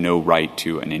defendant has no right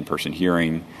to an in-person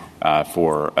hearing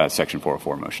for a Section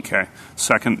 404 motion. Okay.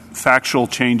 Second, factual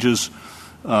changes.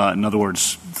 In other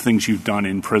words, things you've done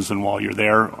in prison while you're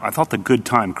there. I thought the good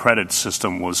time credit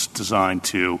system was designed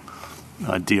to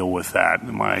deal with that.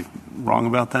 Am I wrong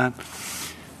about that?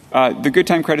 The good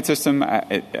time credit system,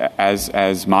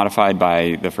 as modified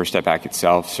by the First Step Act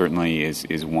itself, certainly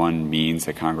is one means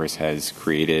that Congress has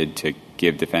created to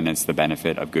give defendants the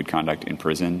benefit of good conduct in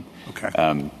prison.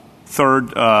 Okay.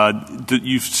 Third,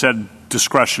 you've said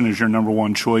discretion is your number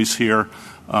one choice here,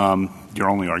 your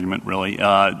only argument, really.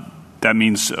 That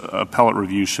means appellate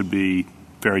review should be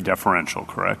very deferential,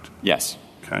 correct? Yes.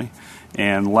 Okay.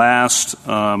 And last,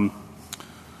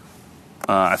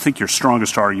 I think your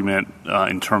strongest argument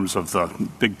in terms of the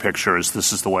big picture is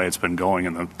this is the way it's been going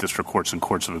in the district courts and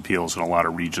courts of appeals in a lot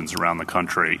of regions around the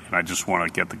country. And I just want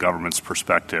to get the government's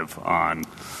perspective on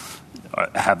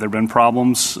have there been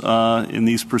problems in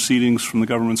these proceedings from the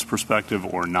government's perspective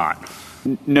or not?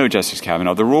 No, Justice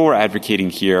Kavanaugh. The rule we're advocating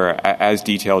here, as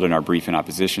detailed in our brief in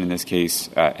opposition in this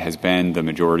case, has been the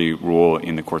majority rule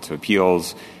in the courts of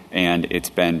appeals, and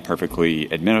it's been perfectly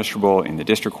administrable in the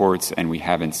district courts, and we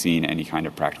haven't seen any kind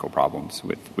of practical problems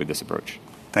with this approach.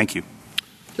 Thank you.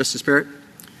 Justice Barrett?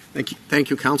 Thank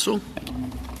you, counsel.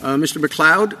 Mr.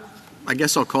 McLeod, I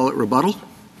guess I'll call it rebuttal.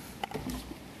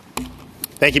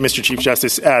 Thank you, Mr. Chief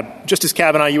Justice. Justice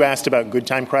Kavanaugh, you asked about good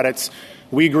time credits.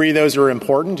 We agree those are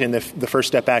important, and the First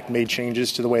Step Act made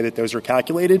changes to the way that those are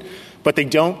calculated, but they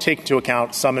don't take into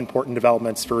account some important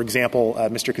developments. For example,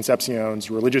 Mr. Concepcion's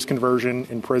religious conversion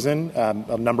in prison.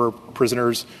 A number of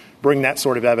prisoners bring that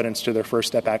sort of evidence to their First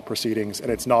Step Act proceedings, and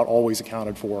it's not always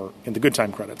accounted for in the good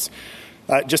time credits.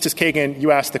 Justice Kagan,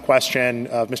 you asked the question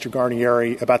of Mr.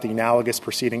 Garnieri about the analogous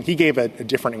proceeding. He gave a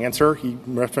different answer. He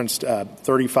referenced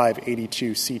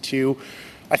 3582C2.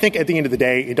 I think at the end of the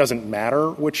day, it doesn't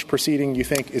matter which proceeding you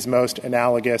think is most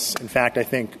analogous. In fact, I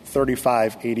think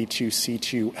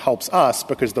 3582C2 helps us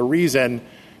because the reason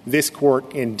this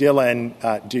court in Dillon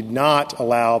did not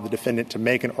allow the defendant to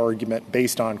make an argument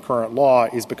based on current law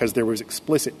is because there was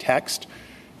explicit text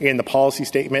in the policy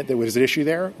statement that was at issue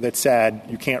there that said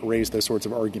you can't raise those sorts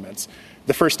of arguments.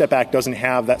 The First Step Act doesn't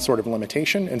have that sort of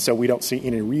limitation, and so we don't see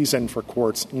any reason for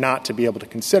courts not to be able to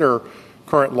consider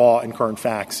current law and current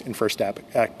facts in First Step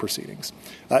Act proceedings.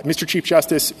 Mr. Chief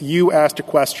Justice, you asked a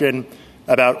question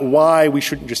about why we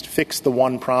shouldn't just fix the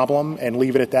one problem and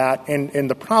leave it at that. And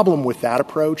the problem with that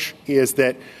approach is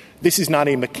that this is not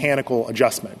a mechanical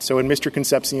adjustment. So in Mr.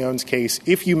 Concepcion's case,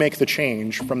 if you make the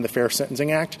change from the Fair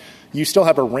Sentencing Act, you still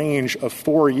have a range of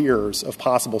 4 years of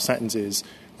possible sentences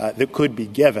that could be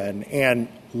given. And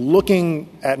looking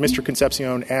at Mr.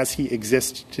 Concepcion as he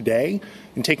exists today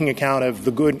and taking account of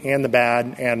the good and the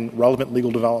bad and relevant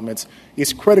legal developments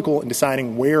is critical in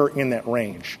deciding where in that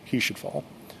range he should fall.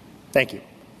 Thank you.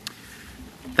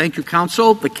 Thank you,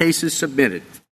 counsel. The case is submitted.